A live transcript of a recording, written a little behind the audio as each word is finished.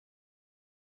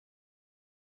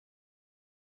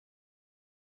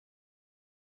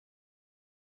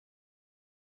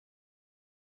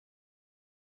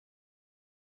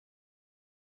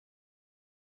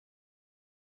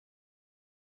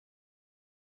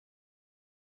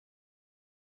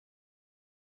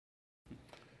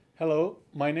Hello,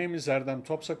 my name is Erdem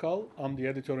Topsakal. I'm the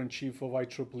editor-in-chief of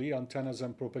IEEE Antennas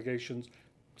and Propagation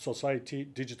Society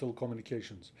Digital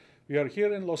Communications. We are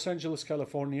here in Los Angeles,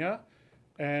 California,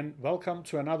 and welcome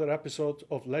to another episode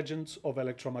of Legends of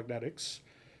Electromagnetics.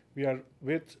 We are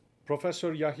with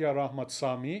Professor Yahya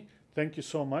Rahmat-Samii. Thank you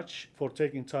so much for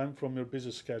taking time from your busy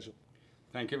schedule.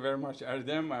 Thank you very much,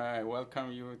 Erdem. I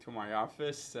welcome you to my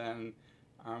office, and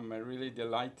I'm really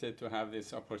delighted to have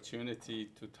this opportunity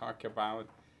to talk about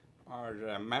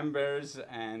our members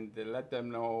and let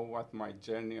them know what my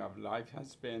journey of life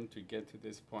has been to get to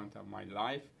this point of my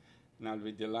life. And I'll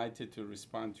be delighted to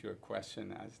respond to your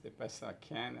question as the best I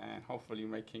can, and hopefully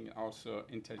making it also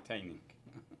entertaining.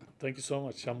 Thank you so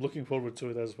much. I'm looking forward to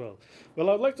it as well. Well,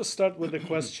 I'd like to start with a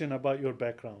question about your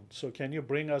background. So can you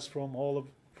bring us from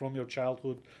your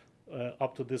childhood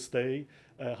up to this day?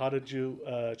 How did you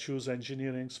choose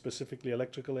engineering, specifically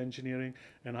electrical engineering,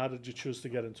 and how did you choose to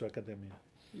get into academia?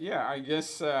 Yeah, I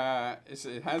guess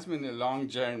it has been a long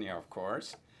journey, of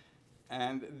course.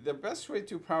 And the best way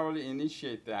to probably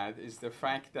initiate that is the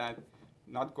fact that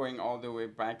not going all the way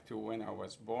back to when I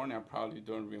was born, I probably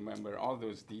don't remember all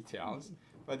those details.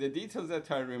 But the details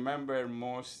that I remember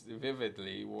most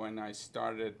vividly when I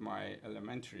started my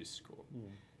elementary school.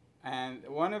 And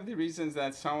one of the reasons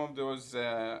that some of those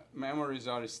memories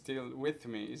are still with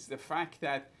me is the fact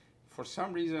that for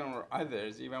some reason or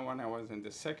others, even when I was in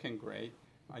the second grade,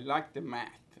 I liked the math,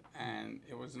 and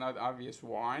it was not obvious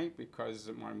why, because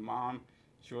my mom,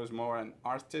 she was more an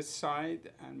artist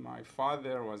side, and my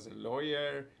father was a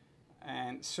lawyer,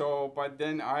 and so, but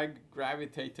then I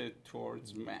gravitated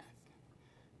towards math.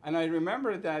 And I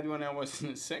remember that when I was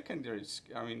in second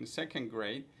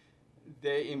grade,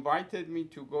 they invited me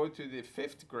to go to the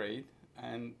 5th grade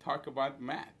and talk about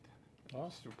math. Oh.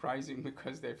 Surprising,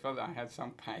 because they felt I had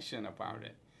some passion about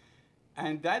it.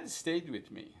 And that stayed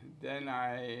with me. Then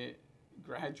I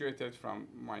graduated from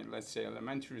my, let's say,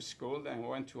 elementary school, and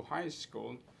went to high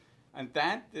school. And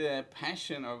that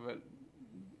passion of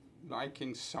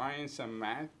liking science and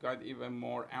math got even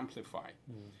more amplified.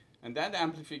 And that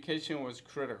amplification was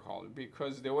critical,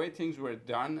 because the way things were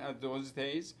done at those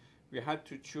days, we had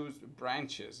to choose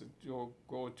branches to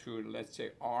go to, let's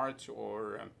say, art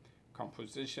or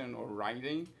composition or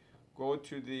writing, go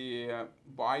to the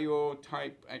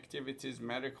bio-type activities,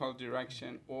 medical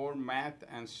direction, or math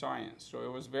and science. So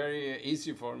it was very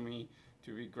easy for me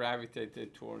to be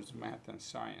gravitated towards math and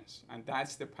science. And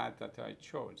that's the path that I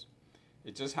chose.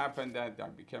 It just happened that I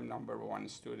became #1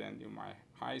 student in my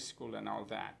high school and all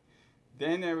that.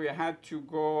 Then we had to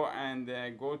go and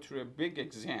go through a big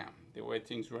exam. The way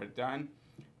things were done,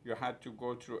 you had to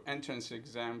go through entrance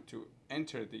exam to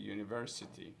enter the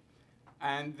university.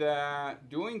 And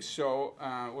doing so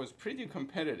was pretty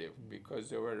competitive, because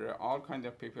there were all kinds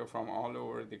of people from all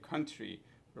over the country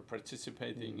were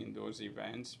participating in those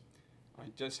events.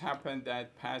 It just happened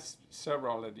that passed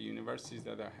several of the universities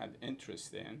that I had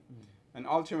interest in. And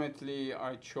ultimately,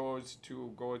 I chose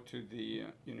to go to the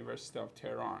University of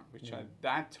Tehran, which at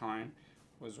that time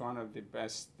was one of the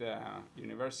best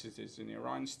universities in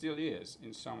Iran, still is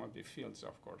in some of the fields,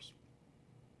 of course.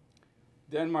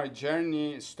 Then my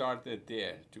journey started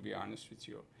there, to be honest with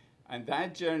you. And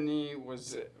that journey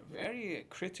was very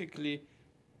critically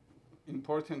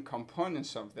important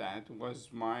components of that was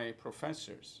my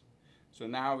professors. So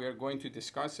now we are going to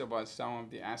discuss about some of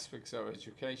the aspects of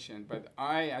education. But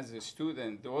I, as a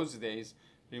student, those days,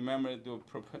 remember the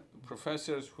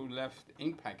professors who left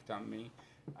impact on me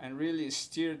and really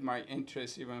steered my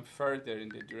interest even further in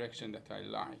the direction that I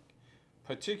like.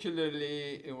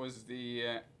 Particularly, it was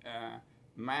the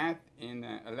math in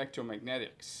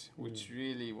electromagnetics, which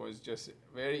really was just a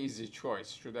very easy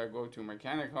choice. Should I go to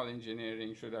mechanical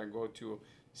engineering? Should I go to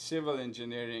civil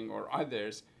engineering or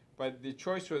others? But the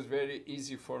choice was very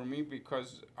easy for me,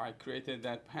 because I created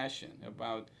that passion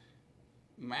about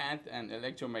math and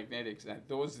electromagnetics at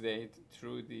those days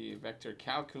through the vector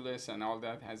calculus and all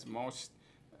that has most,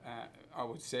 I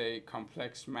would say,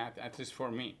 complex math, at least for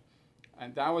me.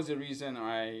 And that was the reason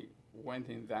I went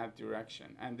in that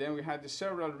direction. And then we had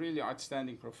several really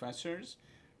outstanding professors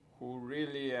who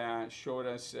really showed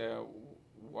us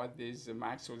what these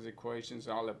Maxwell's equations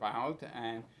are all about,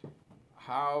 and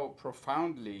how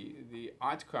profoundly the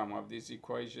outcome of this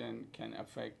equation can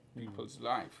affect people's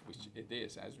life, which it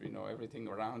is. As we know, everything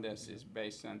around us is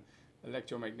based on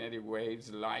electromagnetic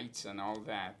waves, lights, and all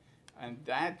that. And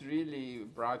that really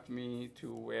brought me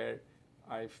to where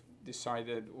I've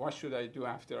decided, what should I do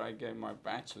after I get my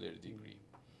bachelor degree?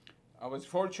 I was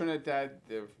fortunate that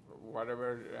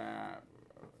whatever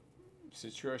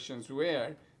situations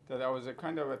were, that I was a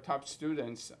kind of a top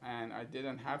student, and I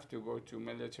didn't have to go to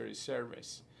military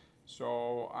service.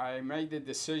 So I made the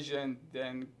decision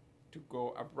then to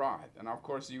go abroad. And of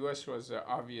course, the US was an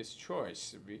obvious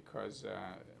choice because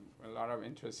a lot of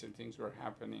interesting things were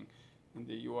happening in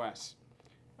the US.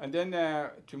 And then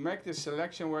to make the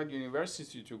selection what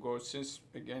university to go, since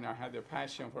again I had a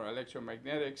passion for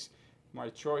electromagnetics, my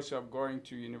choice of going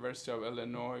to University of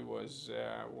Illinois was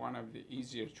one of the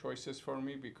easier choices for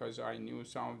me because I knew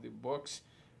some of the books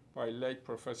by late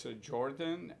Professor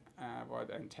Jordan about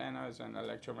antennas and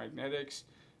electromagnetics.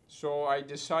 So I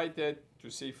decided to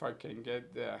see if I can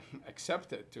get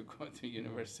accepted to go to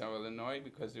University of Illinois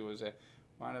because it was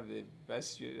one of the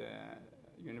best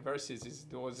universities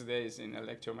those days in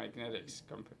electromagnetics.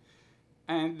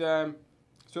 And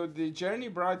so the journey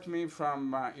brought me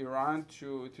from Iran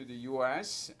to the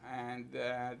US, and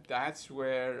that's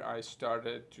where I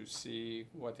started to see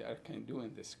what I can do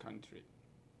in this country.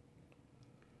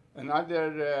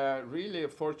 Another really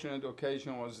fortunate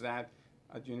occasion was that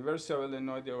at the University of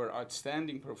Illinois, there were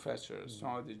outstanding professors.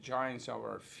 Some of the giants of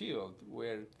our field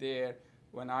were there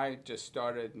when I just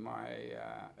started my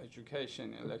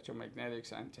education in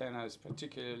electromagnetics. Antennas,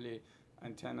 particularly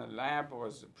antenna lab,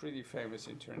 was pretty famous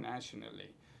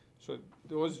internationally. So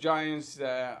those giants,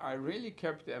 I really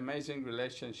kept an amazing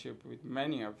relationship with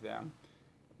many of them.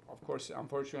 Of course,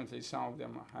 unfortunately, some of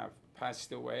them have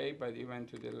passed away, but even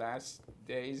to the last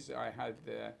days, I had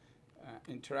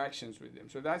interactions with them.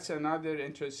 So that's another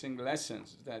interesting lesson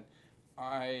that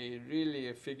I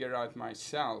really figure out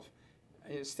myself.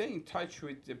 Stay in touch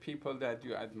with the people that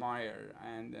you admire,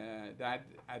 and that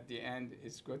at the end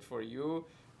is good for you.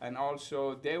 And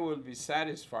also, they will be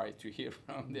satisfied to hear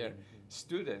from their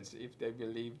students if they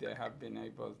believe they have been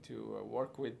able to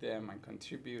work with them and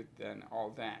contribute and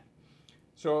all that.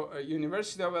 So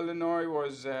University of Illinois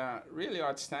was a really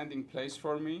outstanding place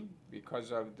for me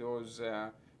because of those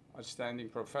outstanding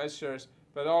professors,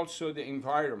 but also the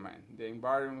environment. The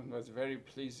environment was very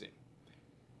pleasing.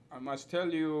 I must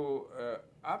tell you,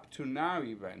 up to now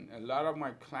even, a lot of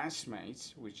my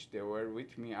classmates, which they were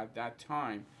with me at that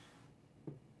time,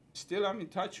 still I'm in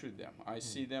touch with them. I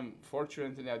see them,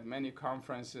 fortunately, at many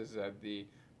conferences at the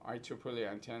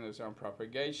IEEE Antennas on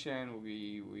Propagation.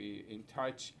 We in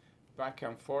touch back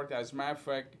and forth. As a matter of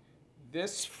fact,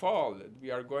 this fall,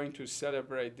 we are going to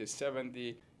celebrate the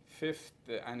 75th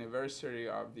anniversary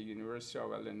of the University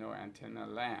of Illinois Antenna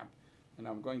Lab. And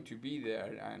I'm going to be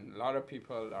there, and a lot of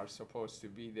people are supposed to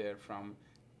be there from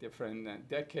different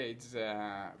decades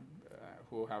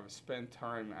who have spent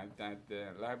time at that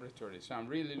laboratory. So I'm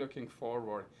really looking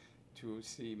forward to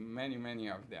see many, many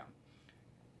of them.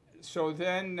 So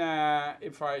then,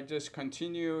 if I just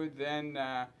continue, then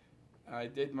I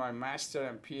did my master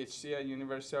and PhD at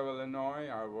University of Illinois.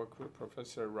 I worked with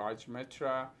Professor Raj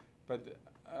Mitra, but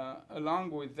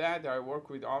along with that, I worked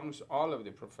with almost all of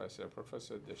the professors,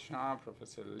 Professor Deschamps,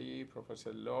 Professor Lee,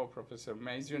 Professor Lowe, Professor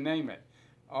Mays, you name it.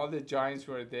 All the giants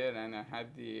were there, and I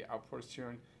had the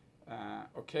opportune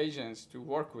occasions to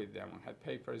work with them. I had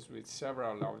papers with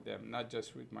several of them, not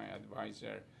just with my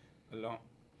advisor alone.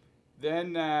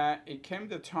 Then it came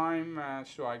the time,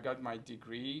 so I got my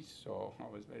degree, so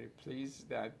I was very pleased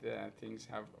that things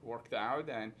have worked out,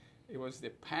 and it was the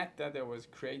path that I was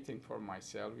creating for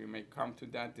myself. We may come to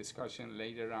that discussion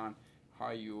later on,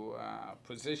 how you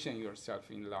position yourself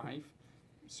in life,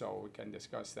 so we can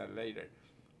discuss that later.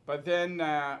 But then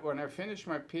when I finished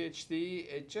my PhD,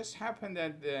 it just happened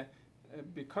that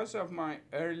because of my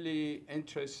early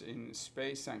interest in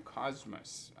space and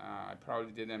cosmos, I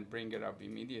probably didn't bring it up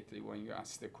immediately when you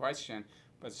asked the question,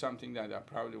 but something that I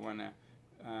probably want to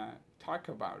talk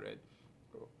about it.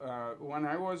 When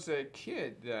I was a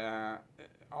kid,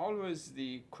 always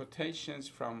the quotations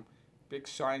from big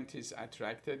scientists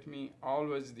attracted me.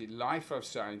 Always the life of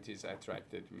scientists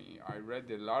attracted me. I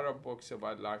read a lot of books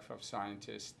about life of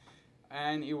scientists,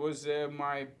 and it was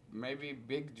my maybe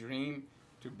big dream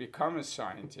to become a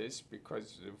scientist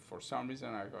because for some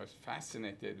reason I was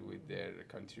fascinated with their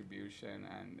contribution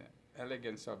and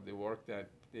elegance of the work that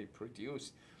they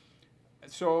produced.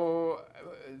 So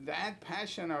that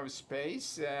passion of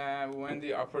space, when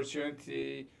the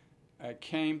opportunity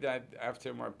came that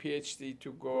after my PhD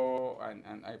to go,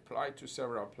 and I applied to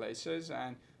several places,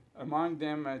 and among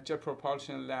them Jet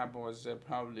Propulsion Lab was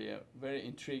probably very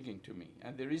intriguing to me.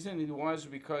 And the reason it was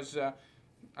because,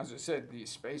 as I said, the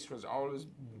space was always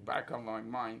back of my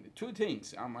mind. Two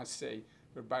things, I must say,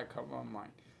 were back of my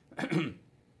mind.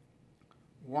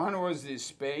 One was the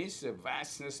space, the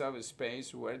vastness of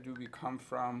space. Where do we come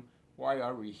from? Why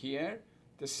are we here?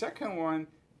 The second one,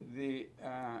 the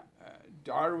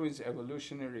Darwin's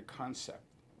evolutionary concept.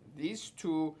 These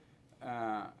two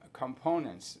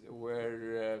components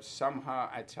were somehow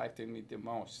attracted me the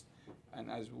most. And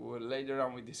as later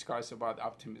on we discuss about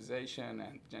optimization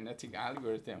and genetic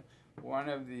algorithm, one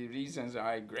of the reasons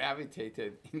I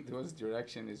gravitated in those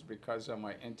directions is because of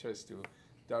my interest to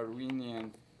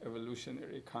Darwinian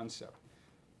evolutionary concept.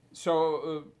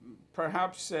 So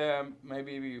perhaps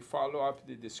maybe we follow up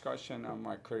the discussion on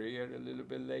my career a little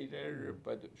bit later,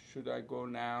 but should I go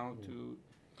now to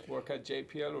work at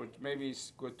JPL, or maybe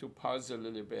it's good to pause a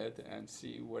little bit and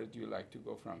see where do you like to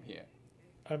go from here?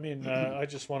 I mean, I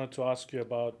just wanted to ask you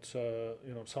about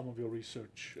some of your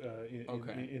research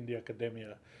in the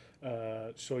academia.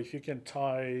 So if you can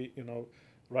tie,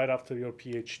 right after your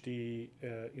PhD,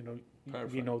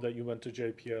 we know that you went to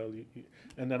JPL,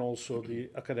 and then also the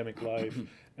academic life,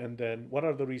 and then what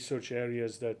are the research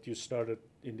areas that you started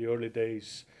in the early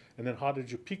days, and then how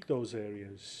did you pick those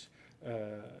areas,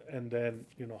 and then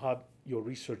how your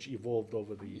research evolved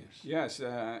over the years? Yes,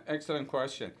 excellent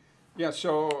question. Yeah,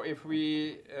 so if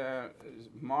we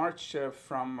march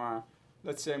from,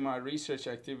 let's say, my research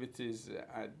activities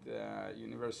at the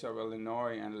University of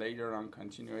Illinois and later on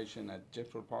continuation at Jet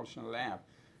Propulsion Lab.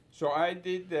 So I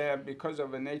did, because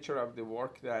of the nature of the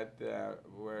work that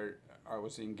where I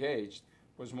was engaged,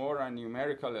 was more on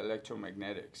numerical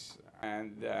electromagnetics.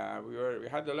 And we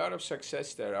had a lot of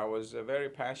success there. I was very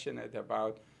passionate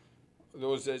about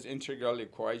those integral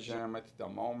equation, method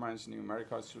of moments,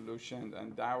 numerical solutions,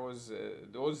 and that was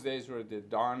those days were the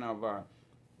dawn of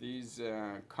these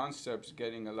concepts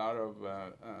getting a lot of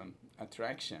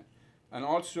attraction, and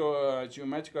also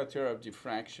geometrical theory of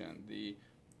diffraction. The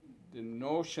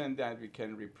notion that we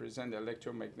can represent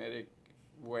electromagnetic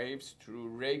waves through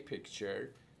ray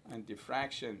picture and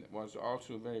diffraction was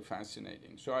also very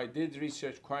fascinating. So I did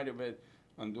research quite a bit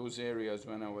on those areas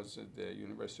when I was at the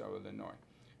University of Illinois.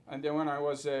 And then when I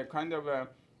was kind of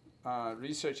a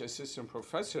research assistant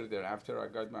professor there after I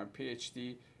got my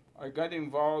PhD, I got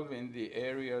involved in the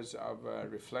areas of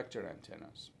reflector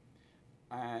antennas.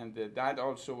 And that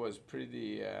also was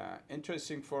pretty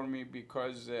interesting for me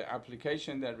because the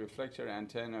application that reflector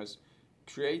antennas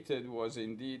created was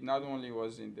indeed, not only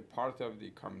was in the part of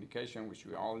the communication, which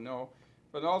we all know,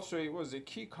 but also it was a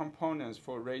key component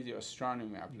for radio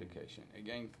astronomy application.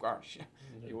 Again, gosh,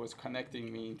 it was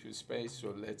connecting me into space,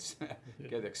 so let's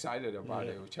get excited about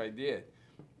it, which I did.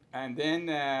 And then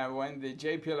when the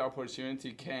JPL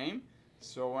opportunity came,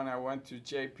 so when I went to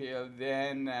JPL,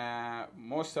 then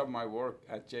most of my work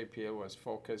at JPL was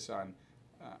focused on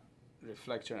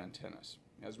reflector antennas.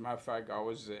 As a matter of fact, I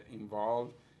was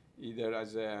involved either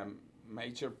as a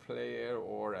major player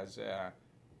or as a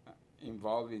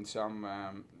involved in some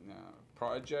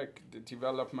project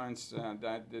developments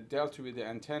that dealt with the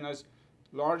antennas,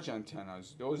 large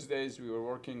antennas. Those days we were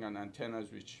working on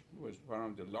antennas which was one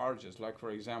of the largest. Like, for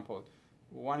example,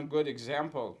 one good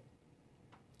example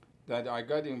that I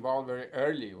got involved very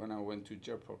early when I went to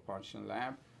Jet Propulsion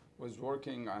Lab was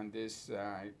working on this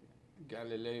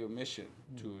Galileo mission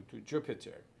to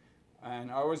Jupiter.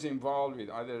 And I was involved with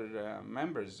other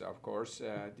members, of course,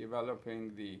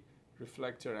 developing the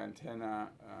reflector antenna,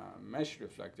 mesh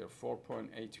reflector,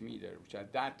 4.8 meter, which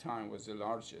at that time was the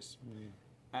largest.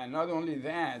 And not only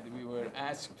that, we were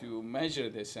asked to measure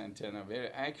this antenna very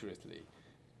accurately.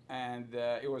 And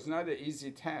it was not an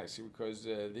easy task because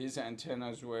these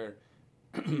antennas were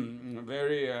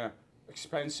very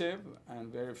expensive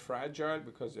and very fragile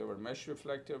because they were mesh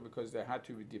reflector, because they had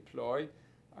to be deployed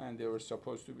and they were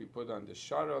supposed to be put on the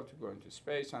shuttle to go into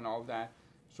space and all that.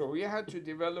 So we had to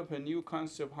develop a new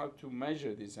concept how to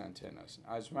measure these antennas.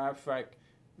 As a matter of fact,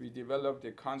 we developed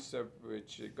a concept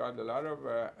which got a lot of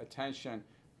attention.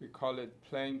 We call it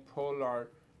plane polar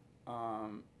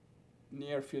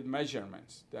near field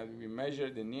measurements, that we measure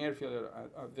the near field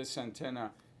of this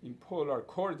antenna in polar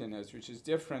coordinates, which is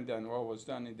different than what was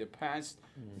done in the past,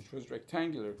 which was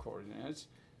rectangular coordinates.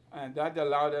 And that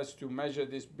allowed us to measure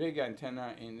this big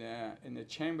antenna in a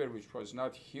chamber which was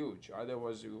not huge.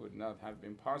 Otherwise, it would not have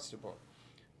been possible.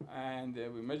 And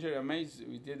we measured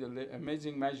we did an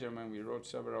amazing measurement. We wrote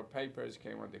several papers,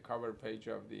 came on the cover page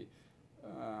of the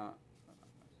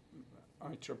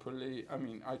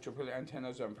IEEE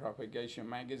Antennas and Propagation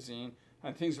magazine,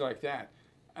 and things like that.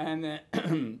 And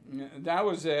that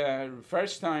was the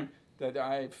first time that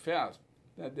I felt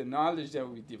that the knowledge that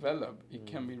we develop, it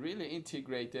can be really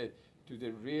integrated to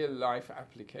the real-life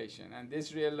application. And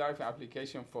this real-life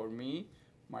application for me,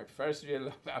 my first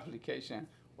real-life application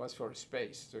was for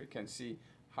space. So you can see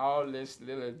how these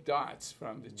little dots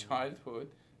from the childhood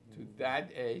to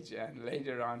that age and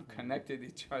later on connected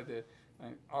each other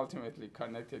and ultimately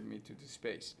connected me to the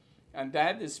space. And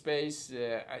that space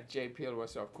at JPL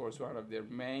was, of course, one of their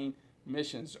main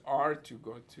missions are to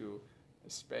go to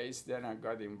space. Then I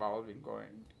got involved in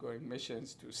going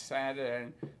missions to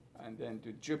Saturn, and then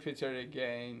to Jupiter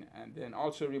again, and then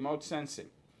also remote sensing.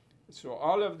 So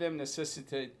all of them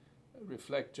necessitate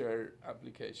reflector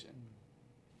application.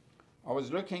 I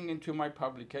was looking into my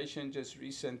publication just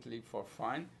recently for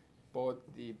fun, both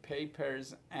the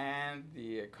papers and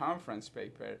the conference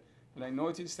paper, and I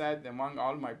noticed that among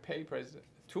all my papers,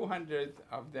 200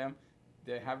 of them,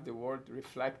 they have the word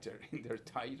reflector in their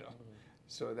title.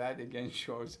 So that again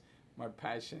shows my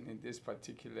passion in this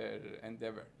particular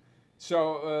endeavor.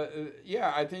 So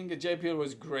yeah, I think JPL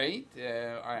was great.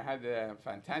 I had a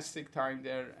fantastic time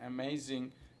there,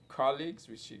 amazing colleagues,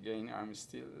 which again, I'm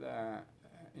still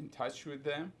in touch with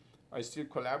them. I still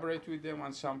collaborate with them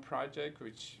on some project,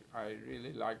 which I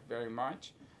really like very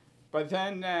much. But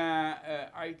then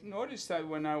I noticed that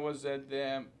when I was at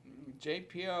the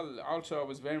JPL, also I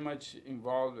was very much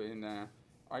involved in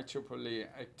IEEE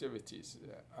activities.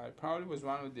 I probably was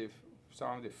one of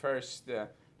some of the first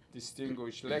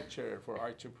distinguished lecturer for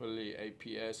IEEE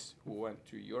APS who went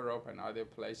to Europe and other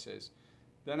places.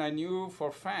 Then I knew for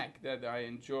a fact that I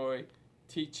enjoy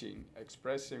teaching,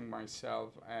 expressing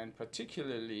myself, and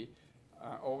particularly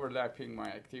overlapping my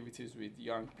activities with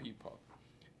young people.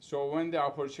 So when the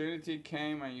opportunity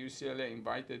came and UCLA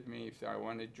invited me if I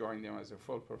wanted to join them as a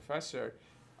full professor,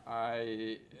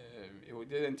 it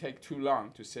didn't take too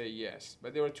long to say yes.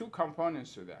 But there were two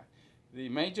components to that. The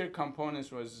major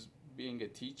components was being a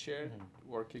teacher,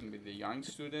 working with the young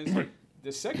students.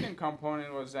 The second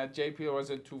component was that JPL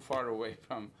wasn't too far away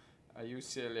from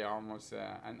UCLA, almost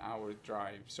an hour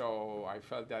drive. So I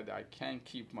felt that I can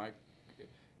keep my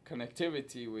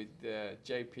connectivity with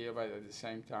JPL, but at the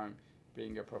same time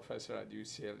being a professor at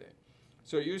UCLA.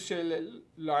 So UCLA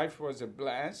life was a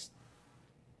blast.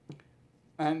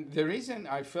 And the reason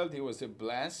I felt it was a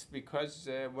blast, because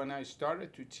when I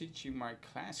started to teach in my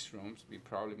classrooms, we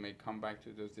probably may come back to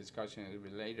those discussions a little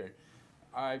bit later,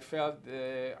 I felt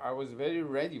I was very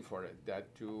ready for it,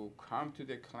 that to come to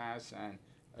the class and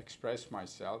express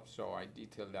myself. So I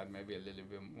detailed that maybe a little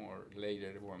bit more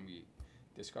later when we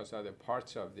discuss other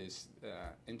parts of this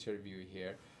interview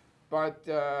here. But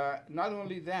not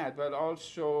only that, but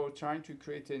also trying to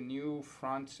create a new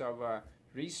front of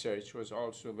research was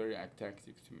also very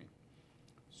attractive to me.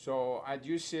 So at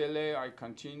UCLA, I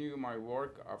continue my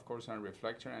work, of course, on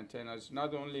reflector antennas,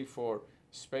 not only for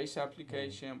space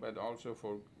application, but also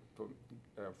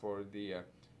for the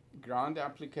ground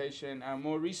application, and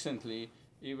more recently,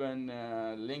 even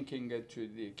linking it to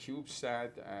the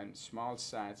CubeSat and small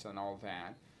sats and all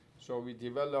that. So we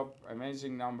developed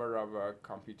amazing number of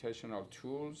computational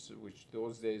tools, which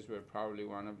those days were probably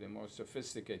one of the most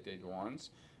sophisticated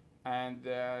ones. And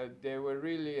they were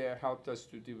really helped us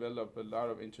to develop a lot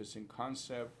of interesting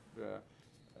concepts,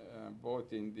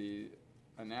 both in the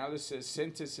analysis,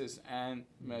 synthesis, and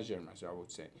measurements, I would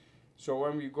say. So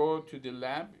when we go to the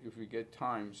lab, if we get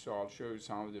time, so I'll show you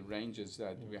some of the ranges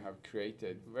that we have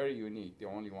created, very unique, the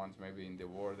only ones maybe in the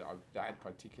world of that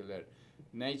particular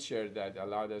nature that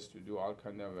allowed us to do all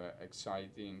kind of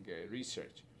exciting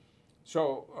research.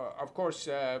 So, of course,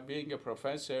 being a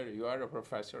professor, you are a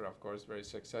professor, of course, very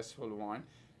successful one.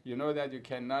 You know that you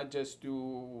cannot just do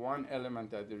one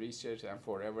element of the research and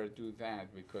forever do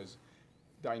that, because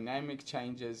dynamic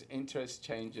changes, interest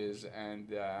changes,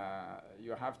 and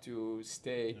you have to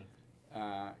stay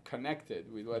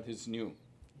connected with what is new.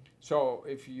 So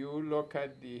if you look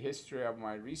at the history of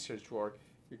my research work,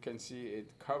 you can see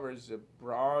it covers a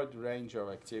broad range of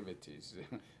activities.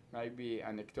 Maybe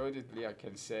anecdotally, I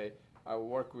can say I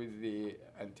work with the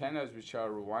antennas, which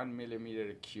are 1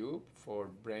 millimeter cube for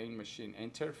brain-machine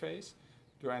interface,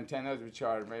 to antennas which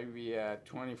are maybe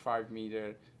 25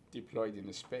 meter deployed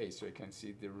in space. So you can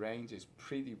see the range is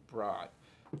pretty broad.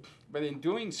 But in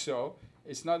doing so,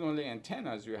 it's not only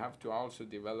antennas, you have to also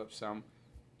develop some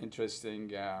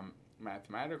interesting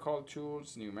mathematical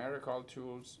tools, numerical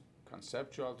tools,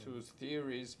 conceptual tools,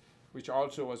 theories, which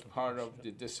also was part of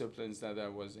the disciplines that I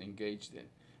was engaged in.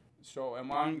 So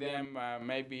among them,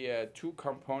 maybe two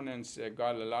components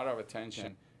got a lot of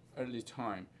attention early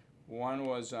time. One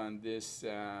was on this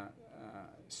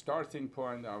starting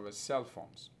point of cell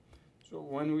phones. So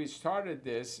when we started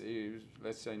this, it was,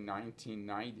 let's say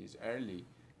 1990s, early,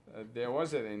 there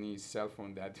wasn't any cell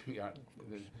phone that we are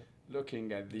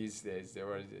looking at these days. There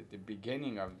was the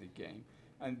beginning of the game.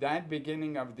 And that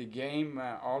beginning of the game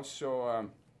also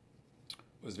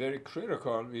was very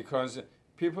critical, because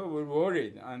people were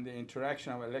worried on the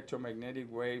interaction of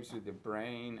electromagnetic waves with the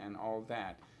brain and all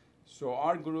that. So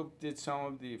our group did some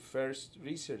of the first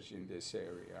research in this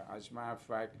area. As a matter of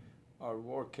fact, our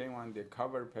work came on the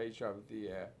cover page of the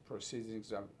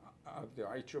Proceedings of of the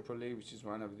IEEE, which is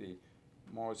one of the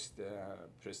most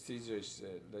prestigious,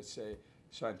 let's say,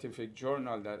 scientific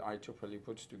journal that IEEE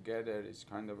puts together. It's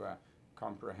kind of a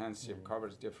comprehensive,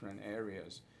 covers different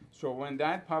areas. So when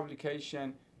that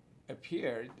publication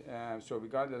appeared, so we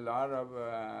got a lot of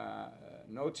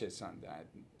notice on that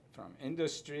from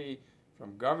industry,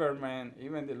 from government,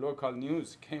 even the local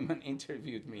news came and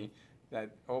interviewed me that,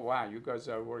 oh wow, you guys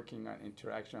are working on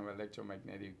interaction of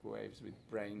electromagnetic waves with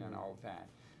brain and all that.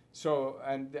 So,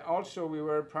 and also we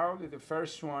were probably the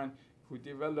first one who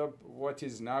developed what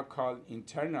is now called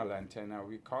internal antenna.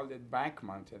 We called it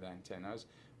back-mounted antennas,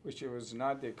 which was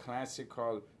not the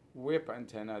classical whip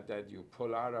antenna that you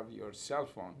pull out of your cell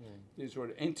phone. These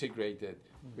were integrated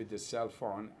with the cell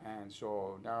phone, and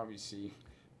so now we see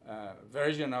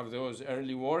version of those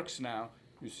early works now.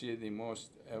 You see the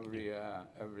most every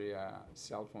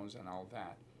cell phones and all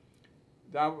that.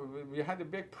 We had a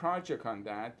big project on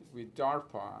that with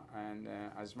DARPA, and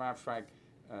as a matter of fact,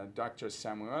 Dr.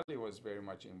 Samueli was very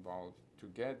much involved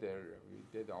together. We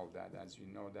did all that, as you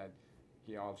know, that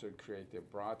he also created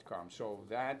Broadcom. So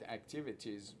that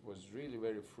activities was really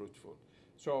very fruitful.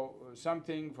 So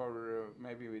something for,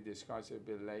 maybe we discuss a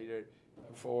bit later,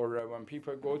 for when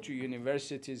people go to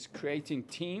universities, creating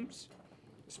teams,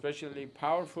 especially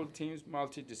powerful teams,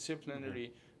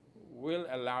 multidisciplinary, will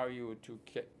allow you to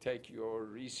take your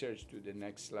research to the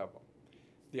next level.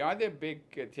 The other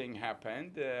big thing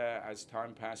happened as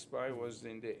time passed by was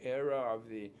in the era of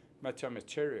the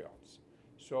metamaterials.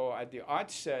 So at the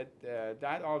outset,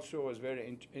 that also was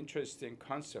very interesting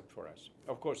concept for us.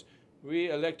 Of course,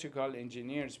 we electrical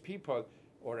engineers people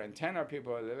or antenna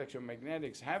people,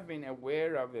 electromagnetics, have been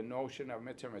aware of the notion of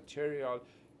metamaterial,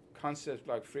 concepts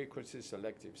like frequency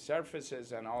selective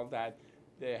surfaces and all that.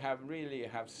 They really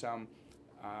have some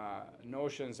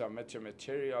notions of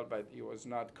metamaterial, but it was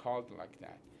not called like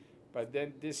that. But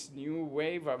then this new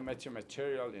wave of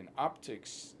metamaterial in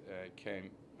optics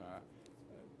came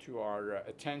to our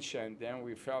attention. Then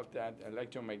we felt that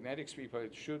electromagnetics people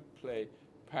should play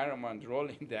paramount role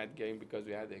in that game because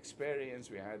we had the experience,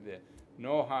 we had the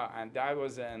know-how, and that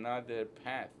was another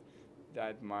path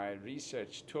that my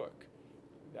research took,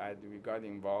 that we got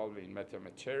involved in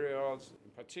metamaterials,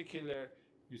 in particular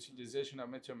utilization of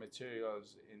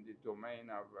metamaterials in the domain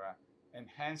of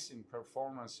enhancing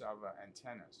performance of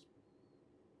antennas.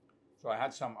 So I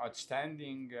had some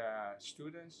outstanding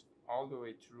students all the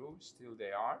way through, still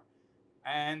they are.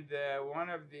 And one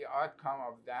of the outcome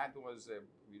of that was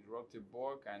we wrote a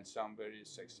book and some very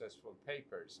successful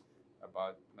papers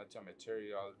about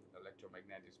metamaterial,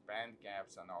 electromagnetics, band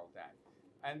gaps, and all that.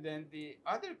 And then the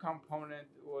other component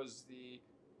was the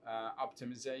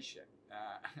optimization.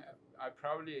 I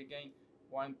probably, again,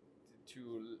 want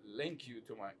to link you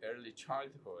to my early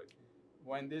childhood.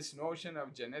 When this notion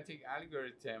of genetic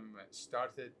algorithm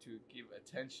started to give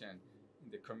attention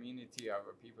in the community of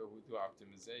people who do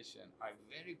optimization, I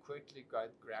very quickly got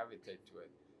gravitated to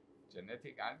it.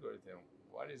 Genetic algorithm,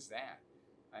 what is that?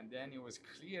 And then it was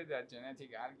clear that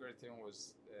genetic algorithm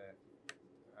was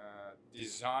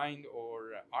designed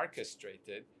or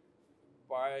orchestrated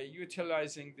by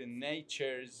utilizing the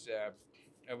nature's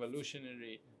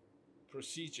evolutionary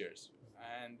procedures,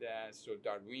 and so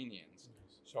Darwinians.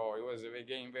 So it was,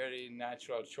 again, very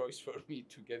natural choice for me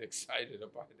to get excited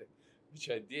about it, which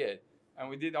I did. And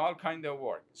we did all kind of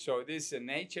work. So this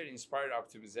nature-inspired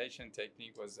optimization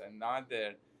technique was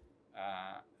another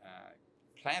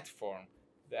platform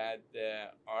that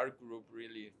our group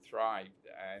really thrived,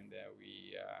 and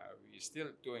we're still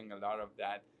doing a lot of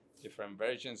that, different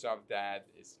versions of that.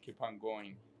 It's keep on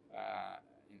going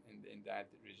in that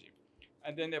regime.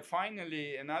 And then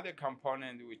finally, another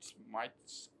component which might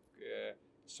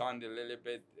sound a little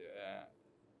bit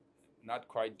not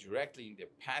quite directly in the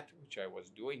path which I was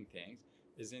doing things,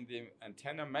 is in the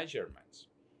antenna measurements.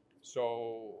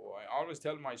 So I always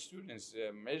tell my students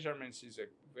measurements is a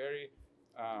very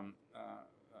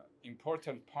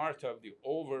important part of the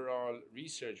overall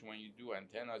research when you do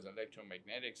antennas,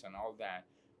 electromagnetics, and all that.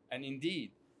 And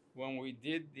indeed, when we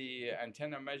did the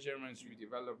antenna measurements, we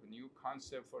developed a new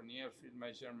concept for near-field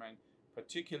measurement.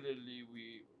 Particularly,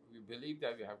 we believe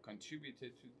that we have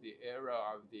contributed to the era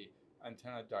of the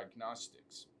antenna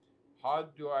diagnostics. How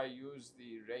do I use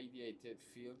the radiated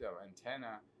field of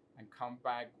antenna and come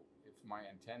back if my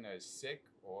antenna is sick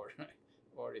or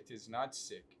it is not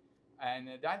sick? And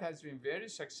that has been very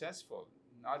successful,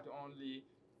 not only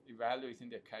evaluating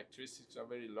the characteristics of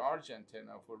very large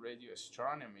antenna for radio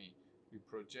astronomy. We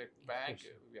project back.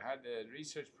 We had a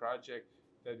research project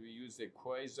that we used the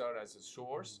quasar as a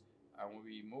source, and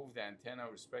we moved the antenna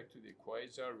with respect to the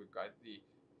quasar. We got the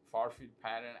far field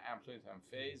pattern, amplitude, and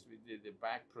phase. We did the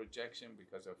back projection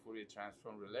because of Fourier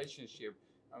transform relationship.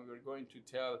 And we're going to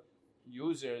tell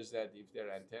users that if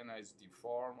their antenna is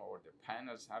deformed or the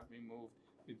panels have been moved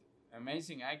with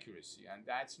amazing accuracy. And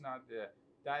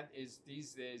that is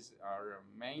these days our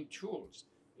main tools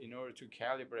in order to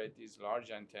calibrate these large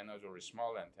antennas or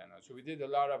small antennas. So we did a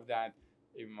lot of that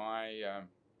in my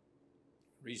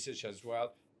research as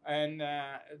well. And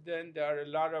then there are a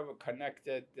lot of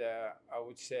connected, I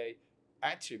would say,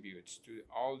 attributes to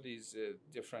all these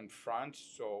different fronts.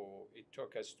 So it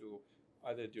took us to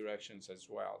other directions as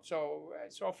well. So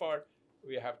so far,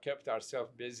 we have kept ourselves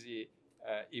busy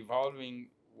evolving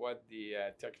what the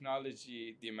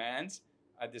technology demands,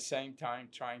 at the same time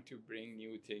trying to bring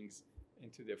new things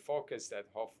into the focus that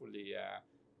hopefully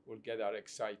will get our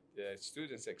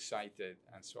students excited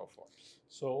and so forth.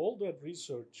 So all that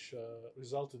research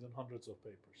resulted in hundreds of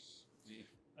papers. Yeah.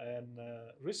 And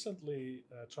recently,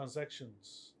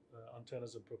 Transactions,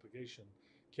 Antennas and Propagation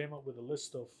came up with a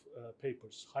list of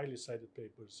papers, highly cited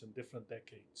papers in different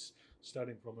decades,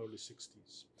 starting from early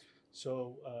 60s.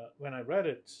 So when I read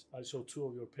it, I saw two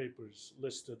of your papers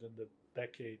listed in the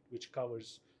decade, which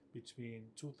covers between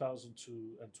 2002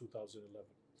 and 2011.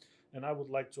 And I would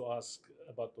like to ask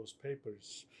about those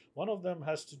papers. One of them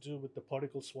has to do with the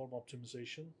particle swarm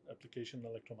optimization, application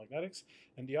in electromagnetics,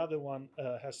 and the other one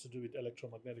has to do with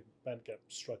electromagnetic bandgap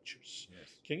structures.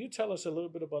 Yes. Can you tell us a little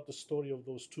bit about the story of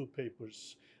those two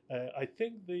papers? I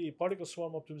think the particle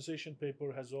swarm optimization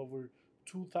paper has over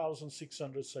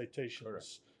 2,600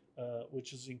 citations,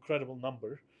 which is an incredible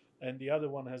number. And the other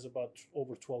one has about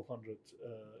over 1,200,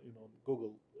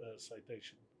 Google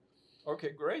citation.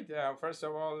 Okay, great. First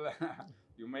of all,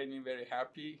 you made me very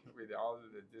happy with all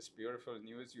this beautiful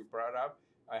news you brought up.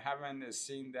 I haven't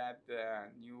seen that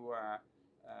new,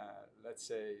 let's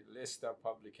say, list of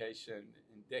publication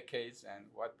in decades and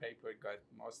what paper got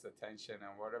most attention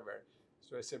and whatever.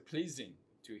 So it's pleasing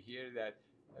to hear that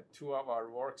two of our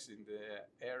works in the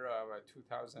era of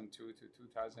 2002 to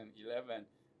 2011,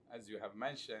 as you have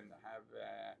mentioned, have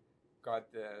got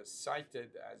cited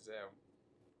as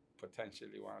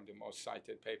potentially one of the most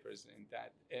cited papers in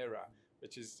that era,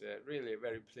 which is really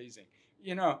very pleasing.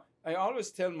 You know, I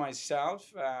always tell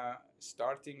myself,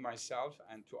 starting myself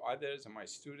and to others and my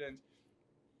students,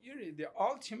 the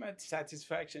ultimate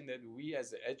satisfaction that we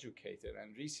as an educator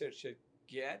and researcher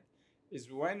get is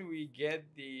when we get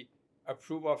the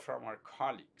approval from our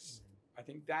colleagues. I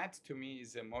think that to me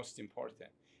is the most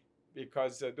important,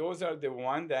 because those are the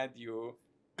ones that you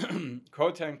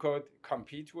quote unquote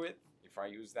compete with, if I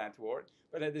use that word,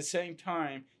 but at the same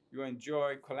time, you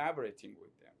enjoy collaborating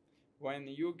with them. When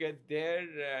you get their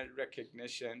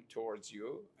recognition towards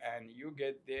you and you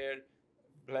get their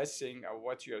blessing of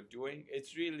what you're doing,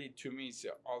 it's really, to me, it's the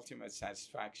ultimate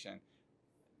satisfaction.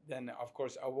 Then, of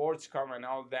course, awards come and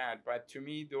all that, but to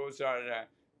me, those are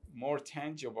more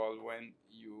tangible when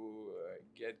you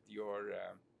get your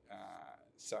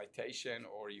citation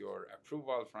or your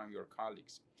approval from your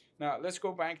colleagues. Now, let's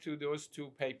go back to those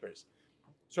two papers.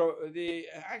 So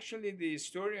actually the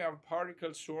story of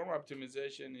particle swarm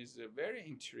optimization is very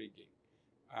intriguing.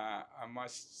 I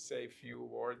must say a few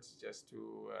words just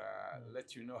to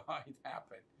let you know how it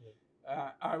happened.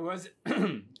 I was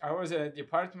I was a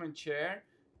department chair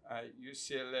at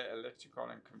UCLA Electrical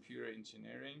and Computer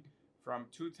Engineering from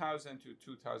 2000 to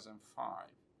 2005.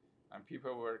 And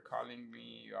people were calling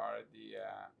me, you are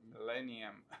the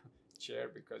Millennium Chair,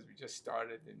 because we just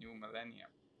started the new millennium.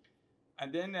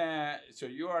 And then, so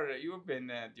you've been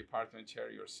a department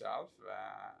chair yourself,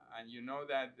 and you know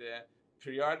that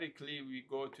periodically we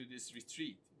go to this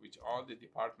retreat, which all the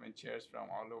department chairs from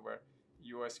all over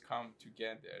US come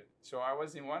together. So I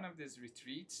was in one of these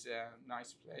retreats,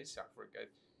 nice place, I forget,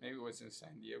 maybe it was in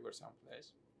San Diego or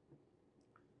someplace.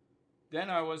 Then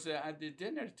I was at the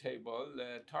dinner table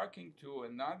talking to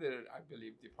another, I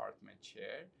believe, department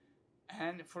chair.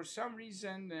 And for some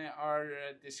reason, our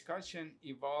discussion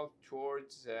evolved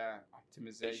towards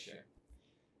optimization.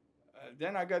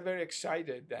 Then I got very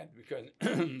excited that because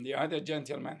the other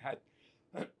gentleman had,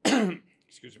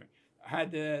 excuse me,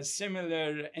 had a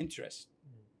similar interest.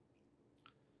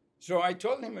 So I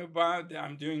told him about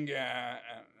I'm doing a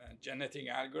genetic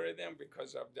algorithm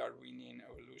because of Darwinian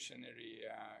evolutionary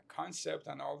concept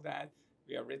and all that.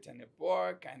 We have written a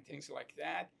book and things like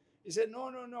that. He said, no.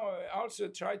 I also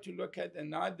try to look at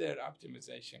another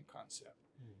optimization concept.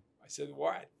 I said,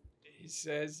 what? He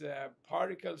says,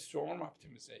 particle swarm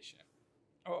optimization.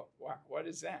 Oh, wow, what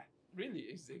is that? Really,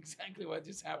 it's exactly what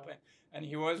just happened. And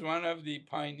he was one of the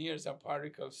pioneers of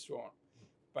particle swarm.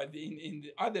 But in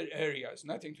the other areas,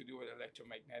 nothing to do with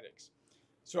electromagnetics.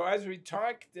 So as we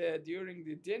talked during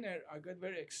the dinner, I got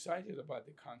very excited about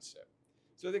the concept.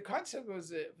 So the concept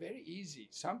was very easy.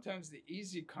 Sometimes the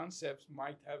easy concepts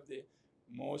might have the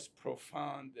most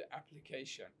profound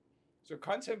application. So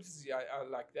concepts are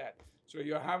like that. So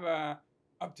you have a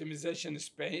optimization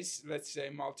space, let's say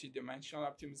multi-dimensional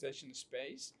optimization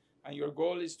space, and your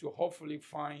goal is to hopefully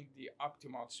find the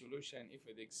optimal solution if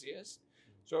it exists.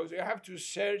 So you have to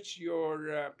search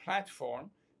your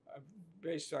platform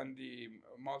based on the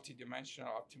multi-dimensional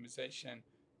optimization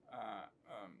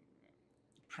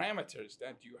parameters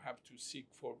that you have to seek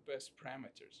for best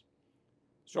parameters.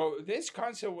 So this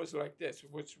concept was like this,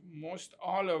 which most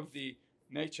all of the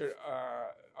nature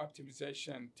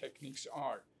optimization techniques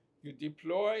are. You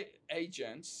deploy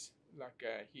agents, like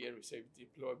here we say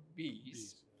deploy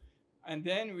bees, and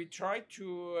then we try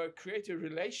to create a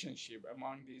relationship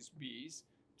among these bees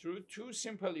through two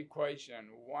simple equations.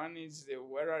 One is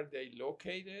where are they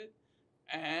located,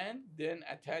 and then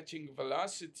attaching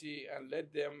velocity and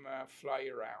let them fly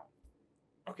around.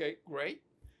 Okay, great.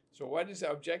 So what is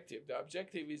the objective? The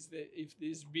objective is that if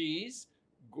these bees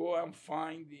go and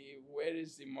find where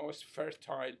is the most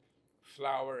fertile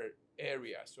flower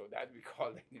area, so that we call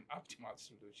it an optimal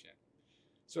solution.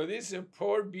 So these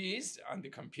poor bees on the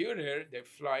computer, they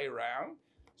fly around.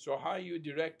 So how you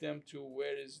direct them to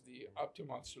where is the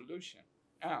optimal solution?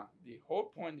 The whole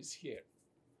point is here.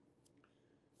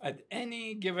 At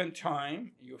any given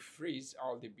time, you freeze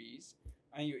all the bees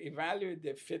and you evaluate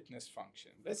the fitness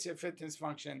function. Let's say fitness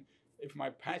function, if my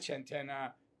patch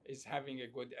antenna is having a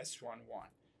good S11.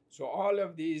 So all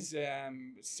of these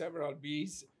several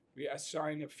bees, we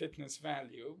assign a fitness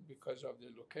value because of the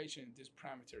location in this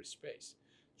parameter space.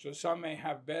 So some may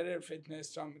have better fitness,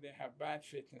 some may have bad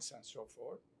fitness, and so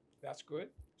forth. That's good.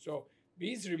 So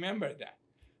bees remember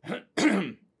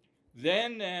that.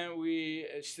 Then we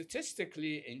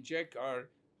statistically inject our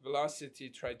velocity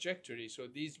trajectory, so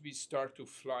these bees start to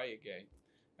fly again.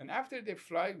 And after they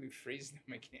fly, we freeze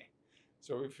them again.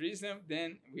 So we freeze them,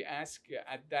 then we ask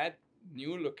at that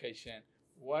new location,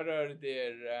 what are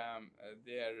their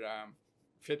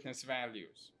fitness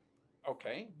values?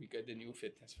 Okay, we get the new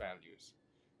fitness values.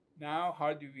 Now,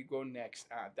 how do we go next?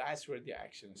 That's where the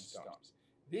action starts.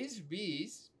 These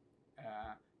bees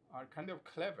are kind of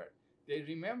clever. They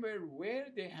remember where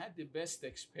they had the best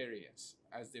experience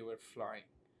as they were flying.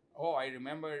 Oh, I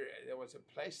remember there was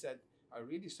a place that I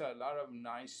really saw a lot of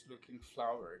nice looking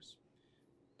flowers.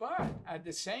 But at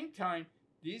the same time,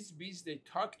 these bees, they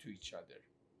talk to each other.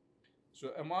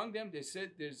 So among them, they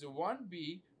said there's one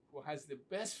bee who has the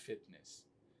best fitness.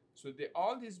 So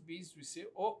all these bees, we say,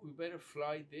 oh, we better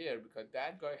fly there because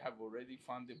that guy have already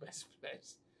found the best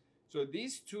place. So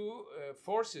these two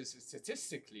forces,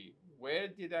 statistically, where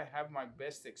did I have my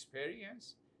best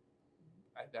experience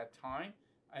at that time?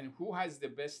 And who has the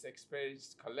best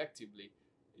experience collectively?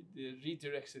 It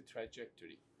redirects the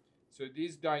trajectory. So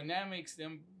these dynamics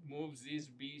then moves these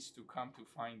bees to come to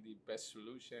find the best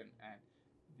solution, and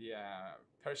the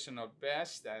personal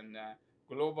best and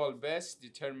global best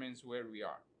determines where we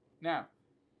are. Now,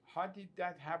 how did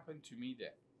that happen to me then?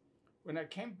 When I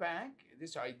came back,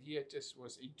 this idea just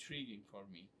was intriguing for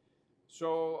me.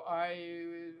 So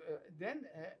I then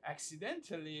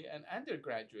accidentally, an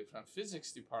undergraduate from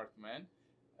physics department,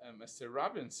 Mr.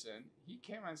 Robinson, he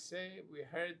came and said, we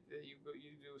heard that you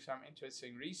do some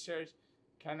interesting research.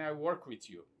 Can I work with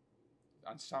you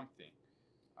on something?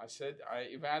 I said, I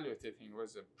evaluated him. He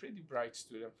was a pretty bright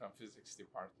student from physics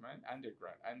department,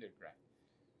 undergrad.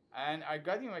 And I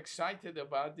got him excited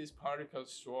about this particle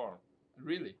swarm,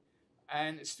 really.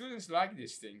 And students like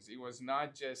these things. It was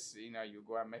not just, you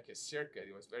go and make a circuit.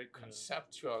 It was very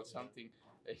conceptual, something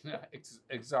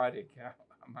exotic,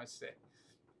 I must say.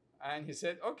 And he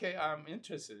said, okay, I'm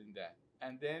interested in that.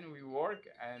 And then we work,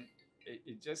 and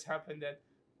it just happened that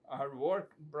our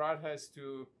work brought us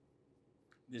to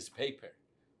this paper.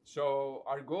 So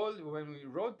our goal when we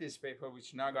wrote this paper,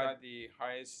 which now got the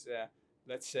highest,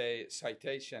 let's say,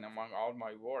 citation among all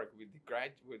my work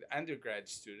with undergrad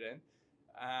student,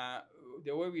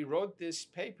 the way we wrote this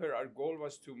paper, our goal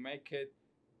was to make it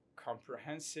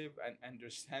comprehensive and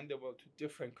understandable to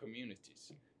different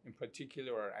communities, in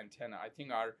particular our antenna. I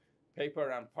think our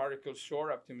paper on particle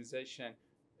shore optimization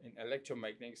in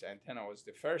electromagnetics antenna was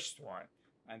the first one,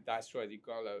 and that's why it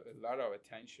got a lot of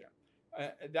attention.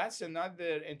 That's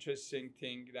another interesting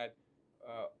thing that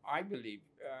I believe.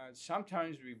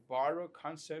 Sometimes we borrow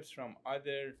concepts from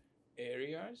other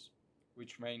areas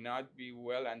which may not be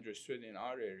well understood in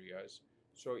our areas.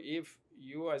 So if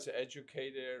you as an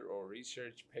educator or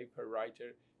research paper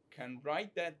writer can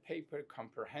write that paper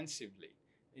comprehensively,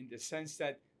 in the sense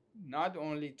that not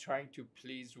only trying to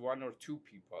please one or two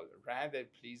people, rather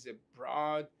please a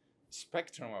broad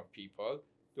spectrum of people,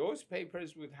 those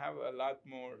papers would have a lot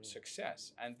more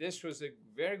success. And this was a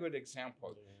very good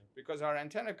example because our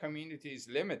antenna community is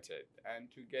limited, and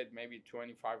to get maybe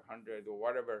 2,500 or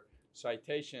whatever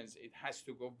citations, it has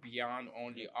to go beyond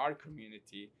only our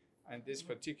community, and this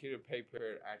particular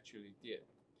paper actually did.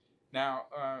 Now,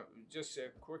 just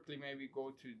quickly maybe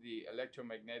go to the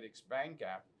electromagnetics band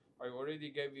gap. I already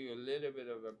gave you a little bit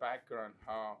of a background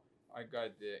how I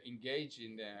got engaged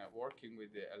in working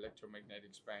with the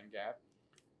electromagnetics band gap.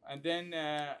 And then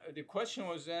the question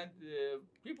was that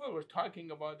people were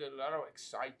talking about a lot of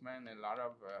excitement, a lot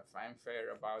of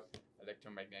fanfare about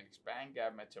electromagnetics band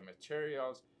gap,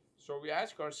 metamaterials. So we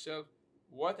asked ourselves,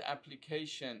 what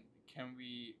application can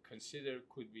we consider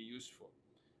could be useful?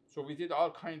 So we did all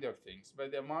kinds of things,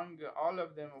 but among all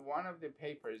of them, one of the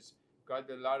papers got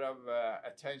a lot of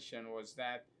attention was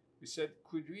that we said,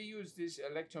 could we use this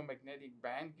electromagnetic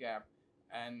band gap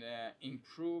and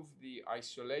improve the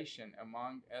isolation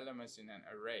among elements in an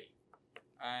array?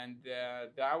 And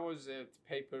that was a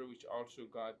paper which also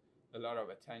got a lot of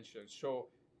attention. So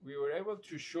we were able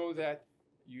to show that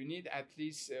you need at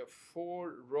least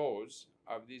 4 rows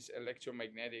of these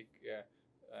electromagnetic,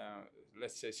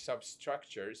 let's say,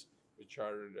 substructures, which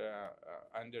are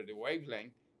under the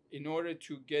wavelength, in order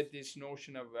to get this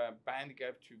notion of a band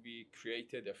gap to be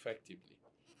created effectively.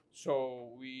 So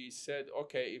we said,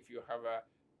 okay, if you have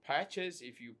patches,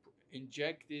 if you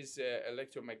inject these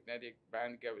electromagnetic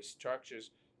band gap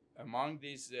structures among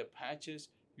these patches,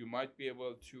 you might be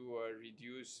able to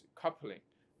reduce coupling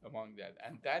among that.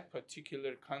 And that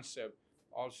particular concept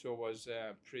also was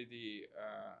pretty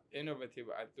innovative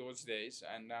at those days.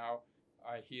 And now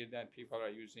I hear that people are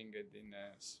using it in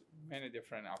many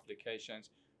different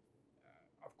applications.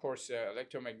 Of course,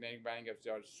 electromagnetic band gaps,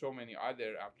 there are so many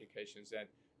other applications that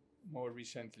more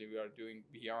recently we are doing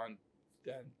beyond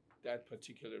that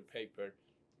particular paper,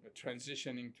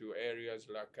 transitioning to areas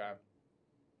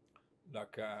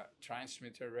like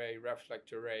transmit array,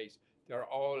 reflect arrays. They're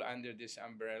all under this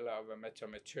umbrella of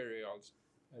metamaterials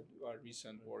that our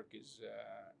recent work is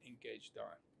engaged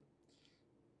on.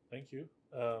 Thank you.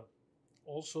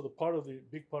 Also,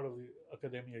 big part of the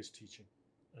academia is teaching,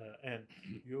 and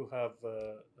you have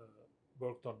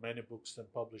worked on many books and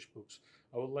published books.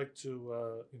 I would like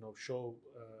to, show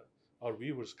our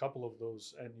viewers a couple of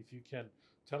those, and if you can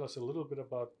tell us a little bit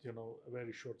about, a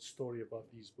very short story about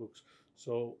these books.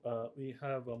 So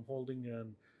I'm holding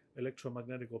an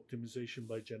electromagnetic optimization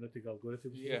by genetic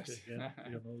algorithms. Yes. Again,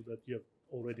 that you have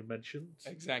already mentioned.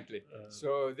 Exactly.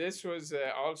 So this was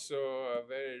also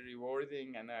very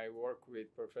rewarding, and I work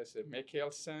with Professor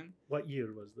Mikkelsen. What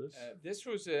year was this? This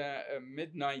was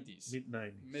mid-90s.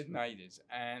 Mid-90s. Mid-90s.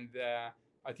 And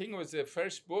I think it was the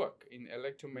first book in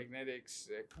electromagnetics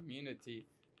community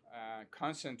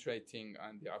concentrating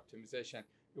on the optimization.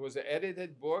 It was an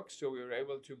edited book, so we were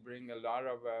able to bring a lot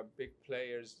of big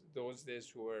players those days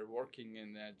who were working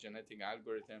in genetic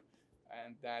algorithm,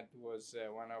 and that was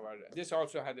one of our. This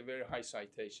also had a very high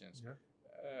citations. Yeah.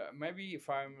 Maybe if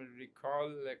I recall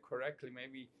correctly,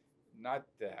 maybe not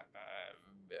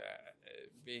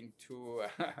being too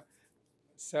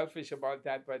selfish about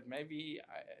that, but maybe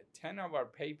 10 of our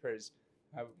papers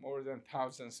have more than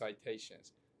 1,000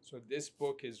 citations. So this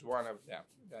book is one of them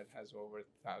that has over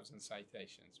 1,000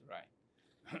 citations, right?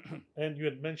 And you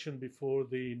had mentioned before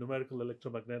the numerical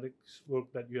electromagnetics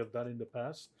work that you have done in the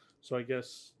past. So I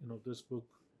guess, this book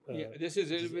this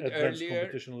is a little bit advanced earlier.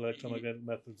 Computational electromagnetic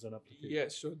methods and applications.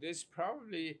 Yes, so this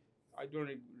probably, I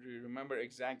don't remember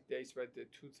exact dates, but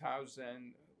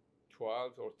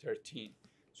 2012 or 13.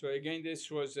 So again, this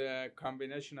was a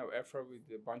combination of effort with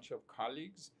a bunch of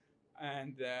colleagues.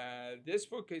 And this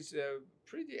book is a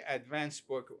pretty advanced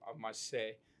book, I must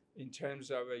say, in terms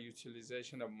of a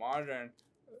utilization of modern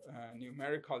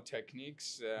numerical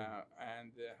techniques,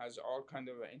 and has all kind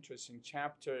of interesting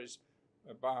chapters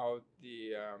about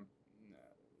the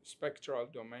spectral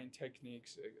domain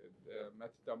techniques, the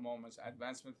method of moments,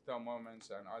 advanced method of moments,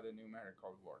 and other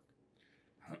numerical work.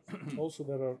 Also,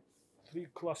 there are 3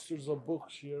 clusters of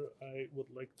books here. I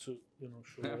would like to,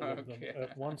 show all of them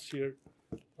at once here.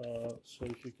 So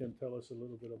if you can tell us a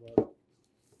little bit about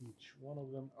each one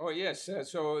of them. Oh, yes.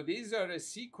 So these are a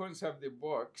sequence of the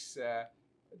books.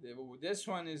 This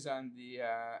one is on the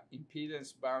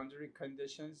impedance boundary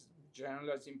conditions,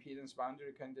 generalized impedance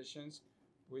boundary conditions,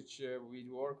 which we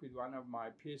work with one of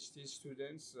my PhD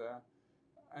students.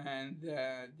 And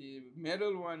the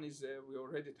middle one is, we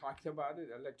already talked about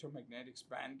it, electromagnetics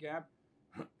band gap.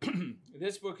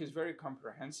 This book is very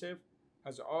comprehensive.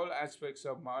 has all aspects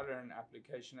of modern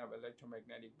application of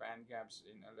electromagnetic band gaps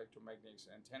in electromagnetics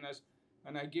antennas.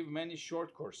 And I give many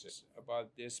short courses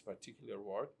about this particular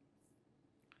work.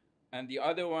 And the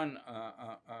other one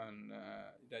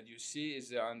that you see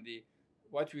is on the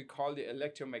what we call the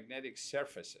electromagnetic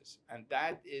surfaces, and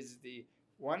that is the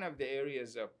one of the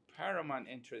areas of paramount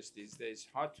interest these days,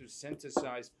 how to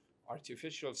synthesize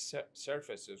artificial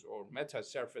surfaces or meta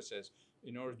surfaces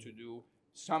in order to do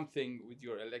something with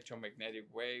your electromagnetic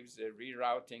waves,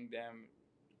 rerouting them,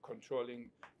 controlling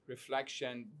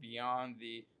reflection beyond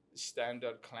the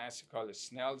standard classical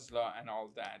Snell's law and all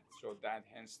that. So that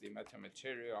hence the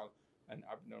metamaterial and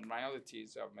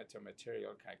abnormalities of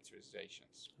metamaterial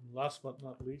characterizations. And last but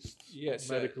not least, yes,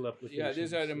 medical applications. Yeah,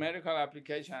 these are the medical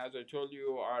applications, as I told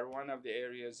you, are one of the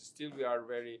areas still we are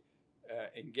very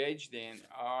engaged in,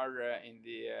 are in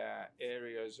the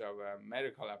areas of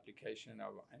medical application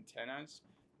of antennas.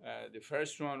 The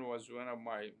first one was one of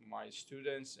my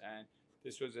students, and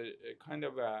this was a kind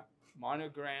of a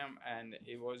monogram, and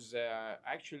it was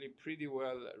actually pretty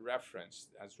well referenced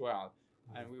as well.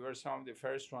 And we were some of the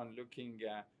first one looking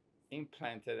at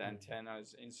implanted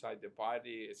antennas inside the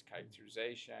body, its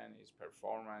characterization, its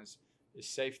performance, its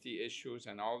safety issues,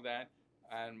 and all that.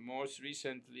 And most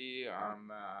recently,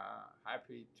 I'm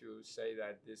happy to say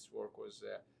that this work was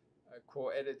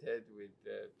co-edited with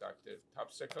Dr.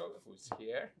 Topsicle, who's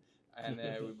here. And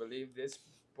we believe this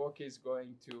book is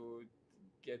going to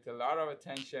get a lot of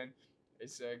attention.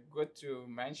 It's good to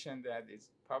mention that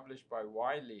it's published by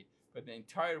Wiley, but the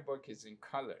entire book is in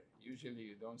color. Usually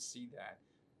you don't see that,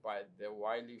 but the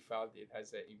Wiley felt it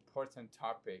has an important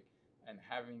topic, and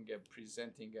having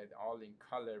presenting it all in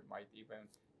color might even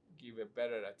give a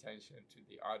better attention to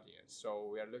the audience. So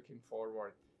we are looking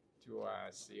forward to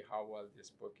see how well this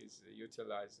book is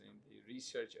utilized in the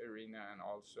research arena and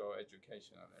also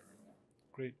educational arena.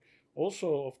 Great.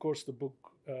 Also, of course, the book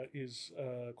is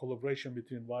a collaboration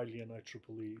between Wiley and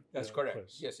IEEE. That's correct.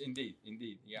 Press. Yes, indeed.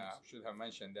 Yeah, I should have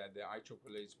mentioned that the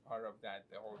IEEE is part of that,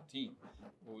 the whole team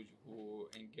who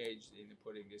engaged in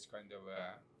putting this kind of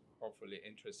hopefully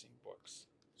interesting books.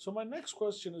 So my next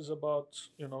question is about,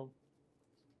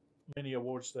 many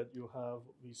awards that you have.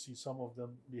 We see some of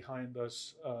them behind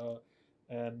us.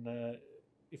 And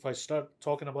if I start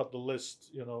talking about the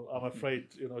list, I'm afraid,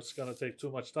 it's going to take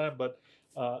too much time, but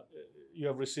you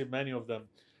have received many of them.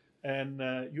 And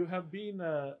you have been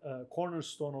a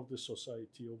cornerstone of the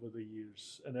society over the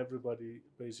years, and everybody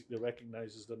basically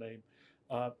recognizes the name.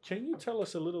 Can you tell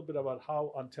us a little bit about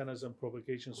how Antennas and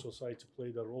Propagation Society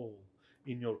played a role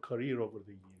in your career over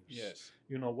the years? Yes.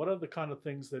 What are the kind of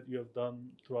things that you have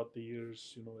done throughout the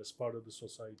years, as part of the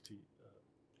society?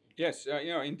 Yes,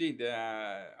 indeed.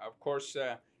 Of course,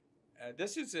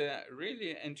 this is a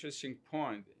really interesting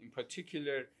point. In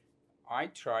particular, I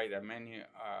tried, and many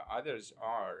others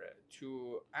are,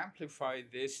 to amplify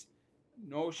this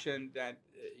notion that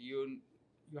you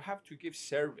have to give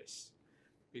service,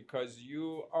 because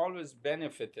you always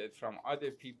benefited from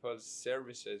other people's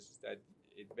services that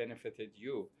it benefited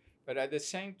you. But at the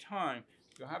same time,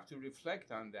 you have to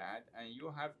reflect on that, and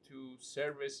you have to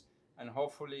service, and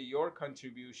hopefully your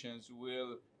contributions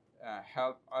will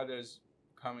help others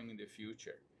coming in the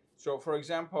future. So, for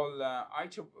example,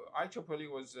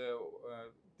 IEEE was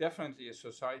definitely a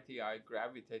society I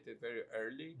gravitated very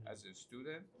early as a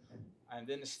student, and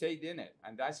then stayed in it.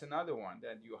 And that's another one,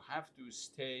 that you have to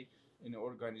stay in an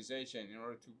organization in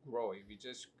order to grow. If you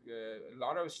just, a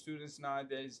lot of students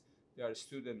nowadays, they are a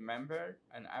student member,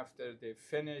 and after they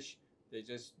finish, they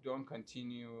just don't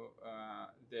continue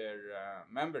their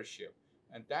membership.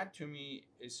 And that, to me,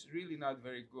 is really not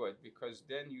very good, because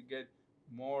then you get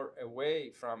more away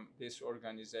from this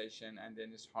organization, and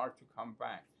then it's hard to come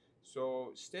back.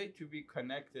 So stay to be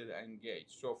connected and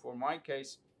engaged. So for my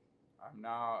case, I'm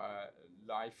now a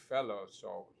life fellow,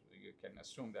 so you can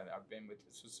assume that I've been with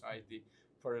the society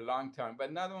for a long time.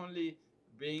 But not only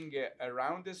being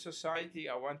around the society,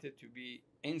 I wanted to be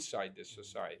inside the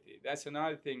society. That's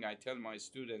another thing I tell my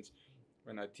students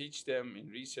when I teach them in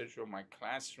research or my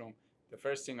classroom. The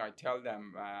first thing I tell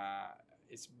them,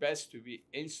 it's best to be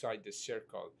inside the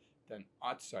circle than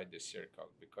outside the circle,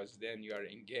 because then you are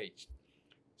engaged.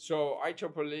 So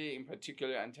IEEE, in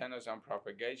particular, Antennas on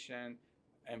Propagation,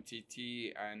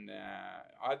 MTT, and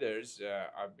others,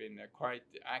 I've been quite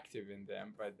active in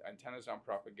them, but Antennas on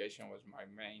Propagation was my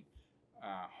main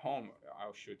home, I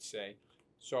should say.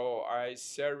 So I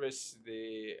serviced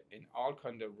in all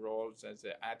kind of roles as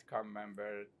an ADCOM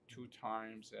member 2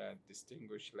 times,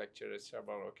 Distinguished Lecturer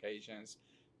several occasions,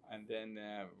 and then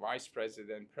Vice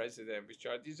President, President,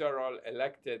 these are all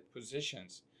elected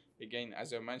positions. Again,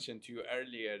 as I mentioned to you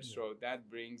earlier, so that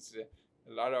brings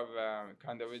a lot of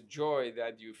kind of a joy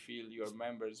that you feel your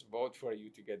members vote for you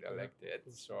to get elected.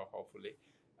 So hopefully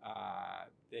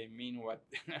they mean what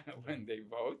when they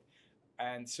vote.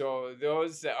 And so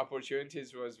those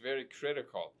opportunities was very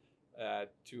critical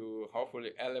to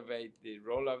hopefully elevate the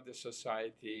role of the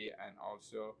society and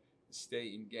also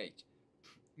stay engaged.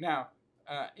 Now,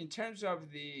 in terms of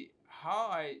how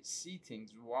I see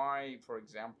things, why, for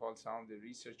example, some of the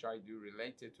research I do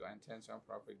related to antennas and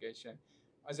propagation,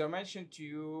 as I mentioned to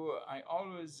you, I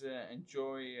always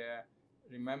enjoy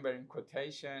remembering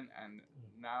quotation, and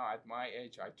now at my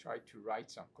age, I try to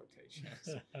write some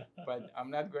quotations, but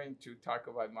I'm not going to talk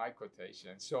about my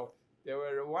quotation. So there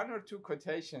were one or two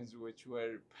quotations which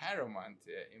were paramount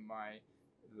in my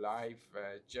life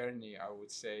journey, I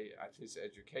would say, at least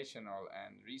educational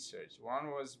and research.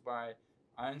 One was by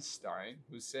Einstein,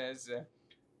 who says,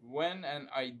 when an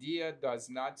idea does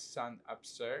not sound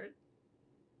absurd,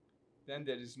 then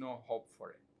there is no hope for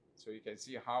it. So you can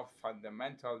see how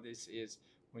fundamental this is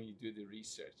when you do the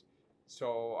research.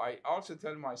 So I also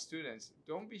tell my students,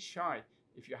 don't be shy.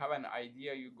 If you have an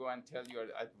idea, you go and tell your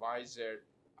advisor,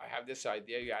 I have this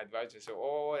idea. Your advisor says,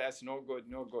 oh, that's no good,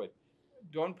 no good.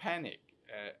 Don't panic.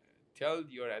 Tell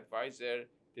your advisor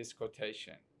this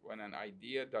quotation. When an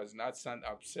idea does not sound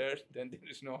absurd, then there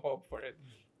is no hope for it.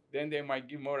 Then they might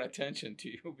give more attention to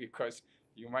you because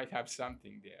you might have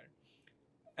something there.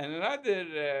 And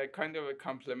another kind of a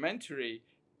complementary,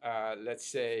 let's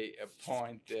say, a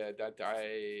point that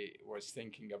I was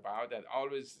thinking about that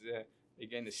always,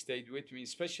 again, stayed with me,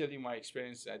 especially my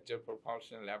experience at Jet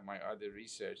Propulsion Lab, my other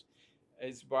research,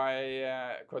 is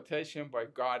by quotation by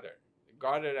Goddard.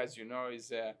 Goddard, as you know, is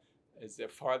the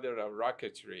father of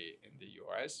rocketry in the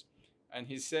US. And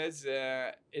he says,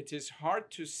 it is hard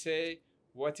to say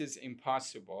what is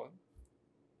impossible,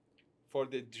 for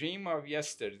the dream of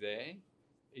yesterday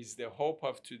is the hope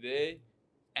of today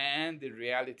and the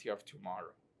reality of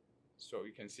tomorrow. So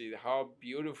you can see how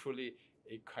beautifully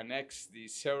it connects the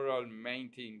several main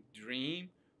things: dream,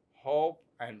 hope,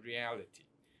 and reality.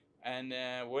 And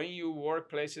when you work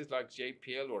places like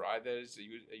JPL or others,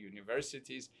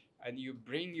 universities, and you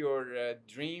bring your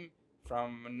dream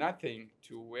from nothing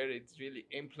to where it's really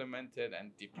implemented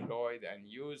and deployed and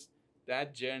used,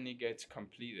 that journey gets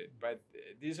completed. But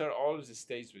these are always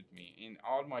stays with me. In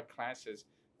all my classes,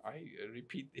 I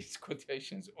repeat these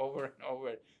quotations over and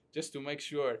over just to make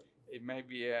sure it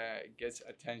maybe gets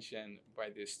attention by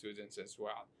the students as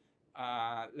well.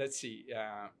 Let's see.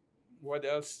 What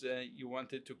else you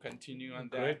wanted to continue on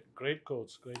that? Great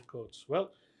quotes, great quotes.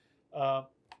 Well,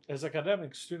 as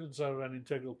academics, students are an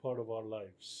integral part of our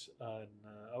lives. And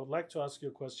I would like to ask you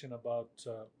a question about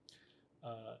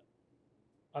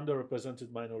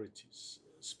underrepresented minorities,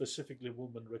 specifically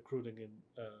women recruiting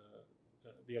in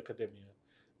the academia,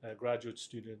 graduate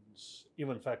students,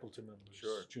 even faculty members,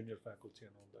 Sure. junior faculty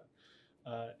and all that.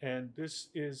 And this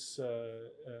is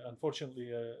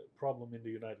unfortunately a problem in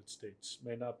the United States.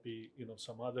 May not be,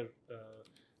 some other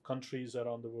countries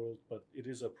around the world, but it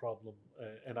is a problem,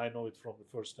 and I know it from the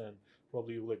first hand.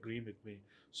 Probably you will agree with me.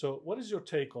 So, what is your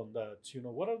take on that?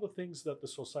 What are the things that the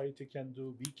society can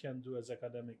do, we can do as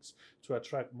academics, to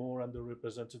attract more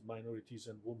underrepresented minorities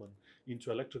and women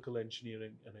into electrical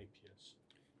engineering and APS?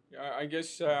 Yeah, I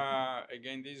guess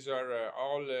again, these are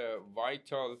all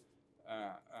vital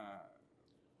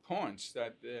points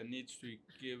that needs to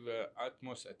give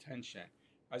utmost attention.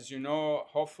 As you know,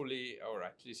 hopefully, or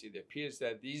at least it appears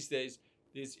that these days,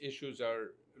 these issues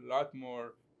are a lot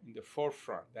more in the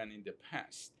forefront than in the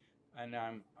past. And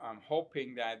I'm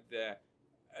hoping that the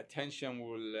attention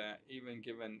will even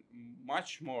given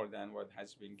much more than what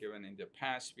has been given in the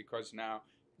past, because now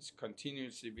it's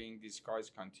continuously being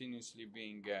discussed, continuously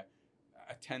being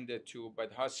attended to,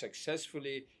 but how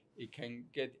successfully it can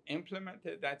get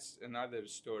implemented, that's another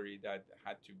story that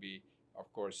had to be,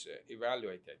 of course,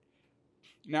 evaluated.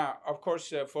 Now, of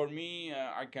course, for me,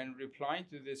 I can reply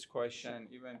to this question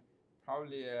even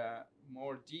probably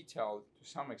more detailed to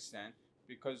some extent,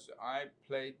 because I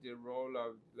played the role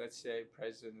of, let's say,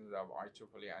 president of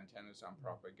IEEE Antennas and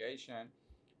Propagation.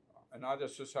 Another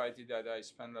society that I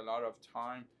spent a lot of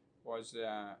time was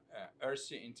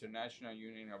URSI, International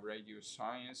Union of Radio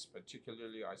Science.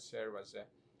 Particularly, I serve as a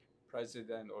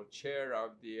president or chair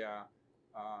of the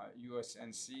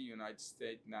USNC, United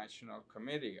States National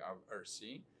Committee of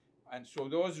URSI. And so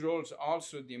those roles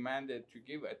also demanded to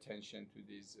give attention to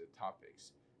these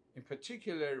topics. In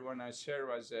particular, when I serve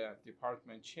as a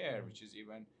department chair, which is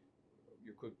even,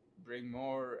 you could bring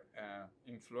more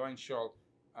influential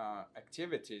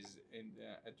activities in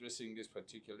addressing this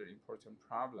particular important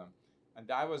problem. And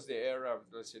that was the era of,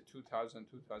 let's say, 2000,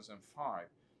 2005.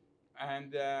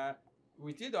 And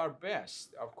we did our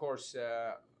best. Of course,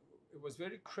 it was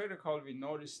very critical. We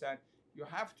noticed that you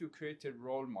have to create a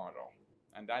role model.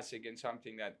 And that's, again,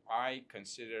 something that I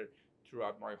consider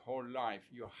throughout my whole life.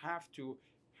 You have to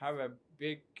have a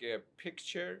big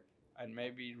picture and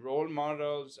maybe role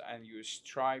models, and you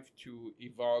strive to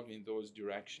evolve in those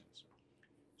directions.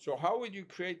 So how would you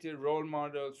create a role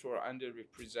model for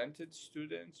underrepresented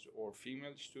students or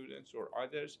female students or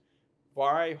others?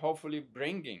 By hopefully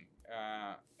bringing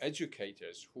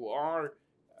educators who are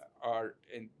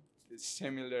in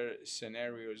similar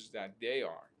scenarios that they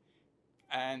are.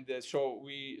 And so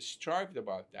we strived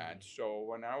about that. So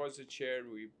when I was a chair,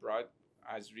 we brought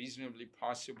as reasonably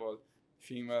possible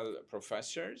female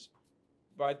professors,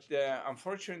 but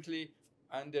unfortunately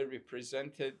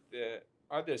underrepresented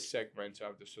other segments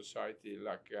of the society,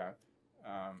 like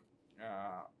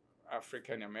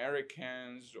African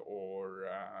Americans or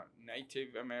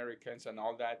Native Americans and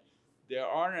all that. There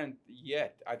aren't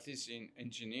yet, at least in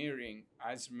engineering,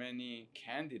 as many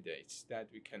candidates that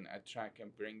we can attract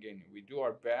and bring in. We do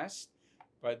our best,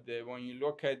 but when you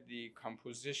look at the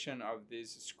composition of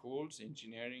these schools,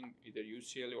 engineering, either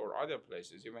UCLA or other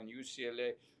places, even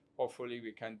UCLA, hopefully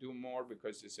we can do more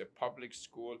because it's a public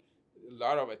school. A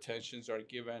lot of attentions are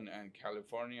given, and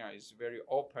California is very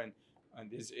open on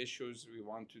these issues. We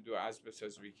want to do as best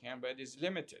as we can, but it's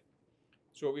limited.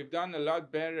 So we've done a lot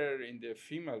better in the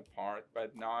female part,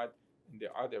 but not in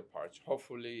the other parts.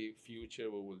 Hopefully,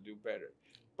 future we will do better.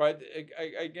 But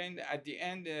again, at the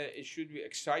end, it should be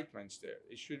excitements there.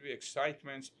 It should be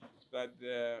excitements that,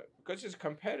 because it's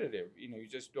competitive, you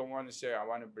just don't want to say, I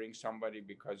want to bring somebody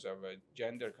because of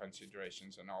gender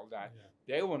considerations and all that.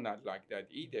 Yeah. They will not like that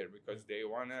either, because they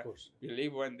want to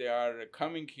believe when they are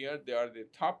coming here, they are the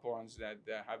top ones that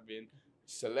have been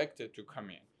selected to come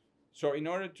in. So in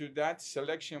order to that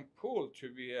selection pool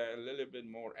to be a little bit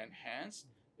more enhanced,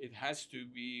 it has to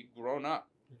be grown up.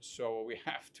 So we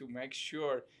have to make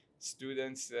sure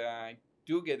students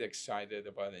do get excited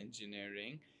about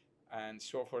engineering and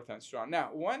so forth and so on. Now,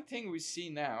 one thing we see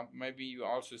now, maybe you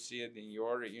also see it in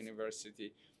your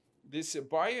university, this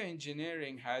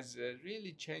bioengineering has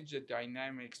really changed the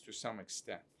dynamics to some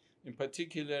extent. In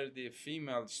particular, the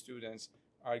female students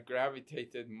are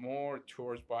gravitated more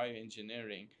towards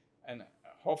bioengineering. And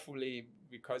hopefully,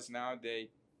 because now they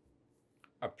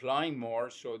applying more,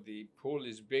 so the pool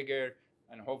is bigger,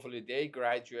 and hopefully they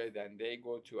graduate and they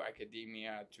go to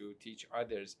academia to teach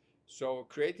others. So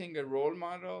creating a role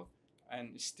model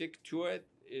and stick to it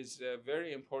is a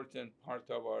very important part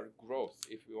of our growth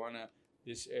if we want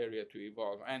this area to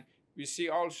evolve. And we see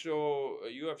also,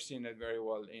 you have seen it very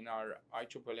well in our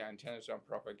IEEE Antennas on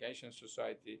Propagation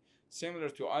Society. Similar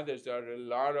to others, there are a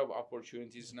lot of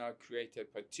opportunities now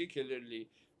created, particularly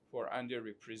for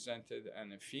underrepresented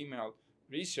and female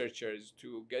researchers,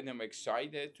 to get them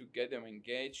excited, to get them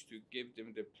engaged, to give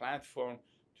them the platform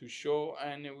to show.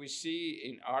 And we see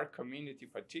in our community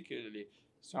particularly,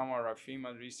 some of our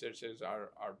female researchers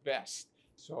are best.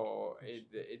 So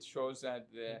it shows that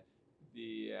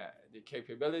the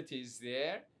capability is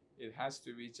there. It has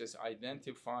to be just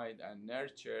identified and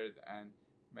nurtured and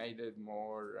made it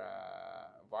more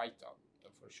vital,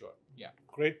 for sure. Yeah.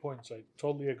 Great points. I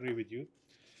totally agree with you.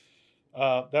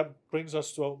 That brings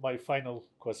us to my final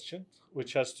question,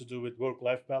 which has to do with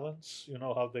work-life balance. You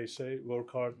know how they say,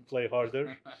 work hard, play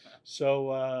harder.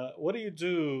 So what do you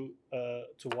do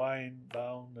to wind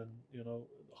down, and,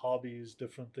 hobbies,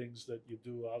 different things that you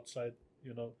do outside,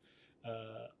 the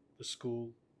school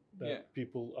that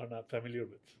people are not familiar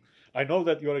with? I know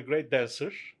that you're a great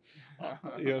dancer,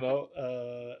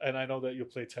 and I know that you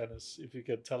play tennis. If you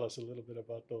can tell us a little bit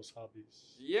about those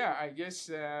hobbies. Yeah, I guess,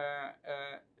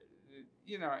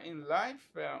 in life,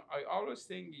 I always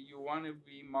think you want to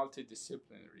be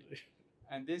multidisciplinary.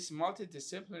 And this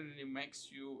multidisciplinary makes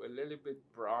you a little bit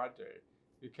broader.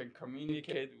 You can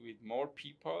communicate with more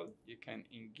people. You can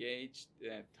engage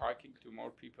talking to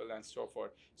more people and so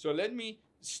forth. So let me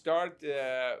start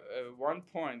one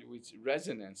point with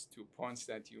resonance to points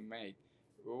that you made.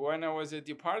 When I was a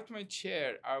department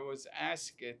chair, I was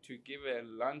asked to give a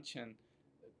luncheon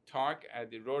talk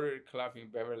at the Rotary Club in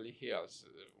Beverly Hills,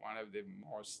 one of the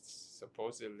most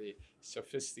supposedly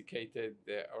sophisticated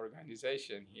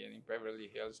organization here in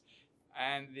Beverly Hills.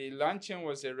 And the luncheon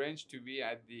was arranged to be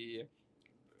at the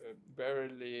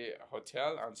Beverly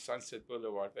Hotel on Sunset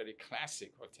Boulevard, very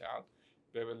classic hotel,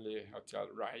 Beverly Hotel,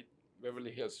 right?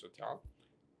 Beverly Hills Hotel.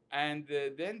 And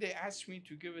then they asked me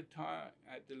to give a talk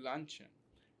at the luncheon.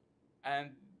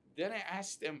 And then I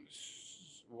asked them,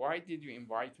 why did you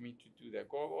invite me to do that?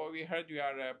 Well, we heard you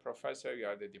are a professor, you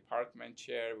are the department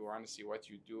chair, we want to see what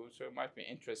you do, so it might be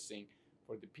interesting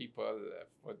for the people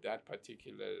for that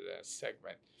particular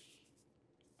segment.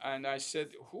 And I said,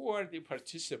 who are the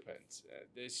participants?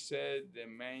 They said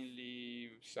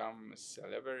mainly some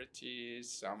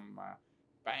celebrities, some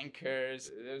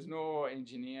bankers. There's no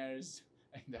engineers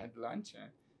in that luncheon.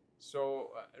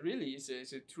 So really, it's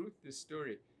a truth, the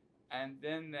story. And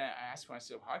then I asked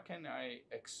myself, how can I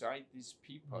excite these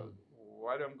people?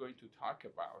 What I'm going to talk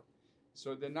about?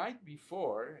 So the night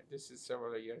before, this is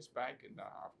several years back, and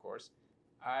of course,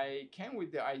 I came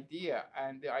with the idea,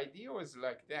 and the idea was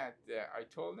like that. I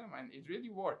told them, and it really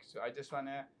worked. So I just want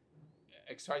to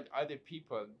excite other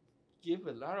people, give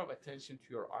a lot of attention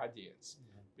to your audience.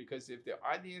 Because if the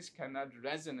audience cannot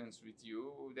resonance with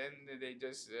you, then they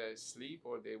just sleep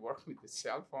or they work with the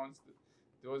cell phones.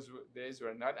 Those days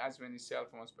were not as many cell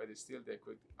phones, but still they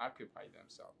could occupy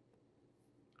themselves.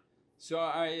 So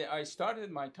I started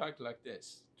my talk like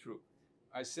this, true.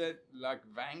 I said, like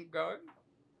Van Gogh,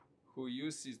 who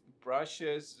used his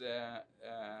brushes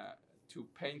to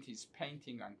paint his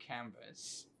painting on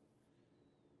canvas,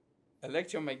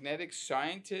 electromagnetic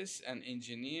scientists and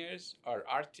engineers are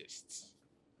artists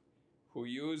who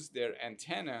use their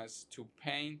antennas to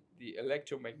paint the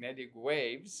electromagnetic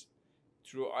waves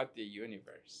throughout the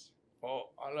universe. Oh,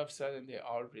 all of a sudden they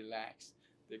all relaxed.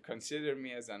 They consider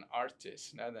me as an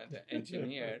artist, not an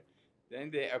engineer.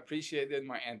 Then they appreciated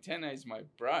my antenna is my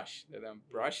brush, that I'm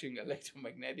brushing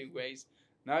electromagnetic waves,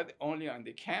 not only on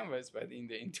the canvas, but in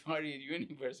the entire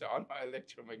universe, all my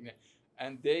electromagnetic.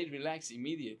 And they relaxed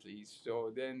immediately.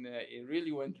 So then it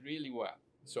really went really well.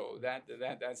 So that's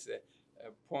a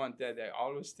point that I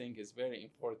always think is very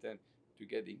important to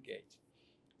get engaged.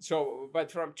 So,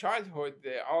 but from childhood,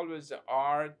 always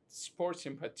art, sports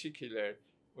in particular,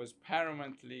 was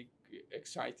paramountly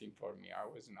exciting for me. I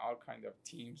was in all kinds of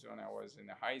teams when I was in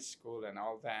high school and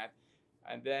all that.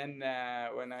 And then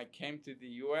when I came to the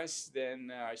US, then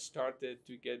I started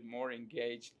to get more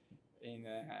engaged in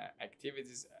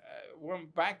activities. When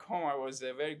back home, I was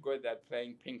very good at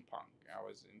playing ping pong. I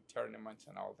was in tournaments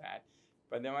and all that.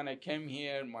 But then when I came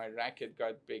here, my racket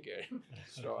got bigger.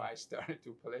 So I started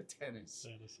to play tennis.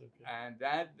 Okay. And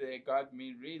that got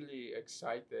me really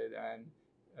excited. And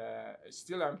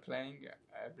still I'm playing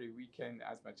every weekend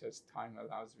as much as time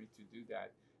allows me to do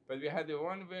that. But we had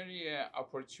one very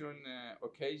opportune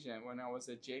occasion when I was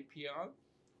at JPL.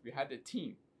 We had a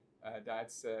team.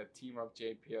 That's a team of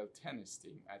JPL tennis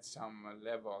team at some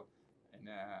level in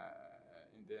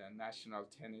the national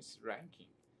tennis ranking.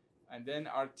 And then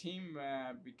our team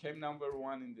became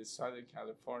 #1 in the Southern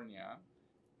California,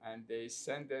 and they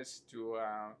sent us to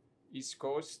East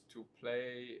Coast to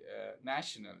play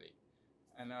nationally.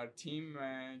 And our team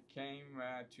came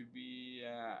to be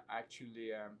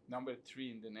actually #3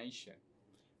 in the nation.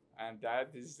 And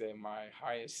that is my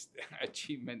highest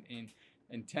achievement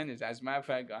in tennis. As a matter of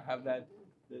fact, I have that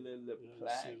little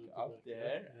plaque up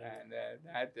there, and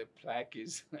that the plaque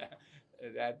is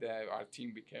that our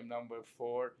team became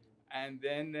 #4. And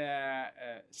then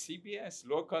CBS,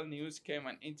 local news, came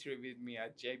and interviewed me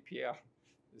at JPL.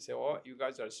 They said, oh, you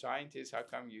guys are scientists, how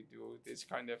come you do this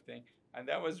kind of thing? And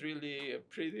that was really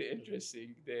pretty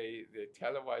interesting. They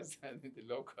televised that in the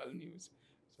local news.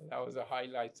 So that was a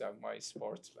highlight of my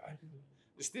sports life.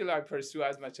 Still, I pursue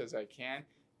as much as I can.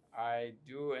 I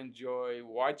do enjoy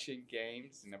watching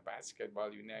games,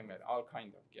 basketball, you name it, all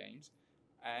kinds of games.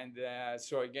 And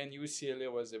so again, UCLA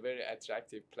was a very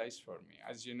attractive place for me.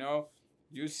 As you know,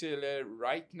 UCLA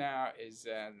right now is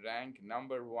ranked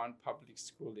 #1 public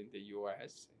school in the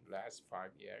US in the last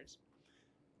 5 years.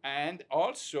 And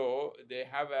also, they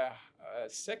have a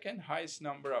second highest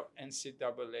number of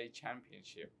NCAA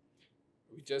championship.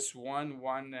 We just won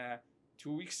one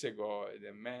 2 weeks ago,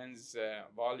 the men's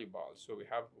volleyball. So we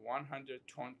have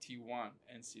 121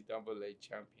 NCAA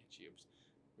championships,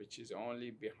 which is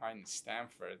only behind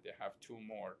Stanford. They have 2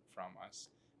 more from us,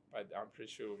 but I'm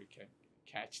pretty sure we can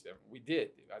catch them. We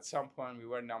did. At some point, we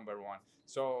were #1.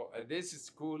 So this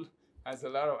school has a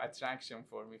lot of attraction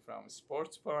for me from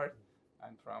sports part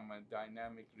and from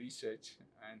dynamic research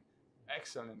and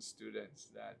excellent students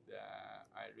that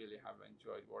I really have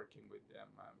enjoyed working with them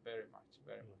very much,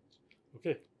 very much.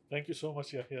 Okay. Thank you so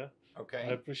much, Yahya. Okay.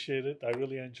 I appreciate it. I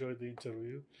really enjoyed the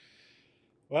interview.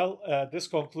 Well, this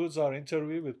concludes our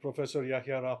interview with Professor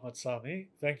Yahya Rahmat-Samii.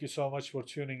 Thank you so much for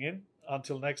tuning in.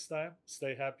 Until next time,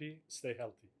 stay happy, stay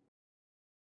healthy.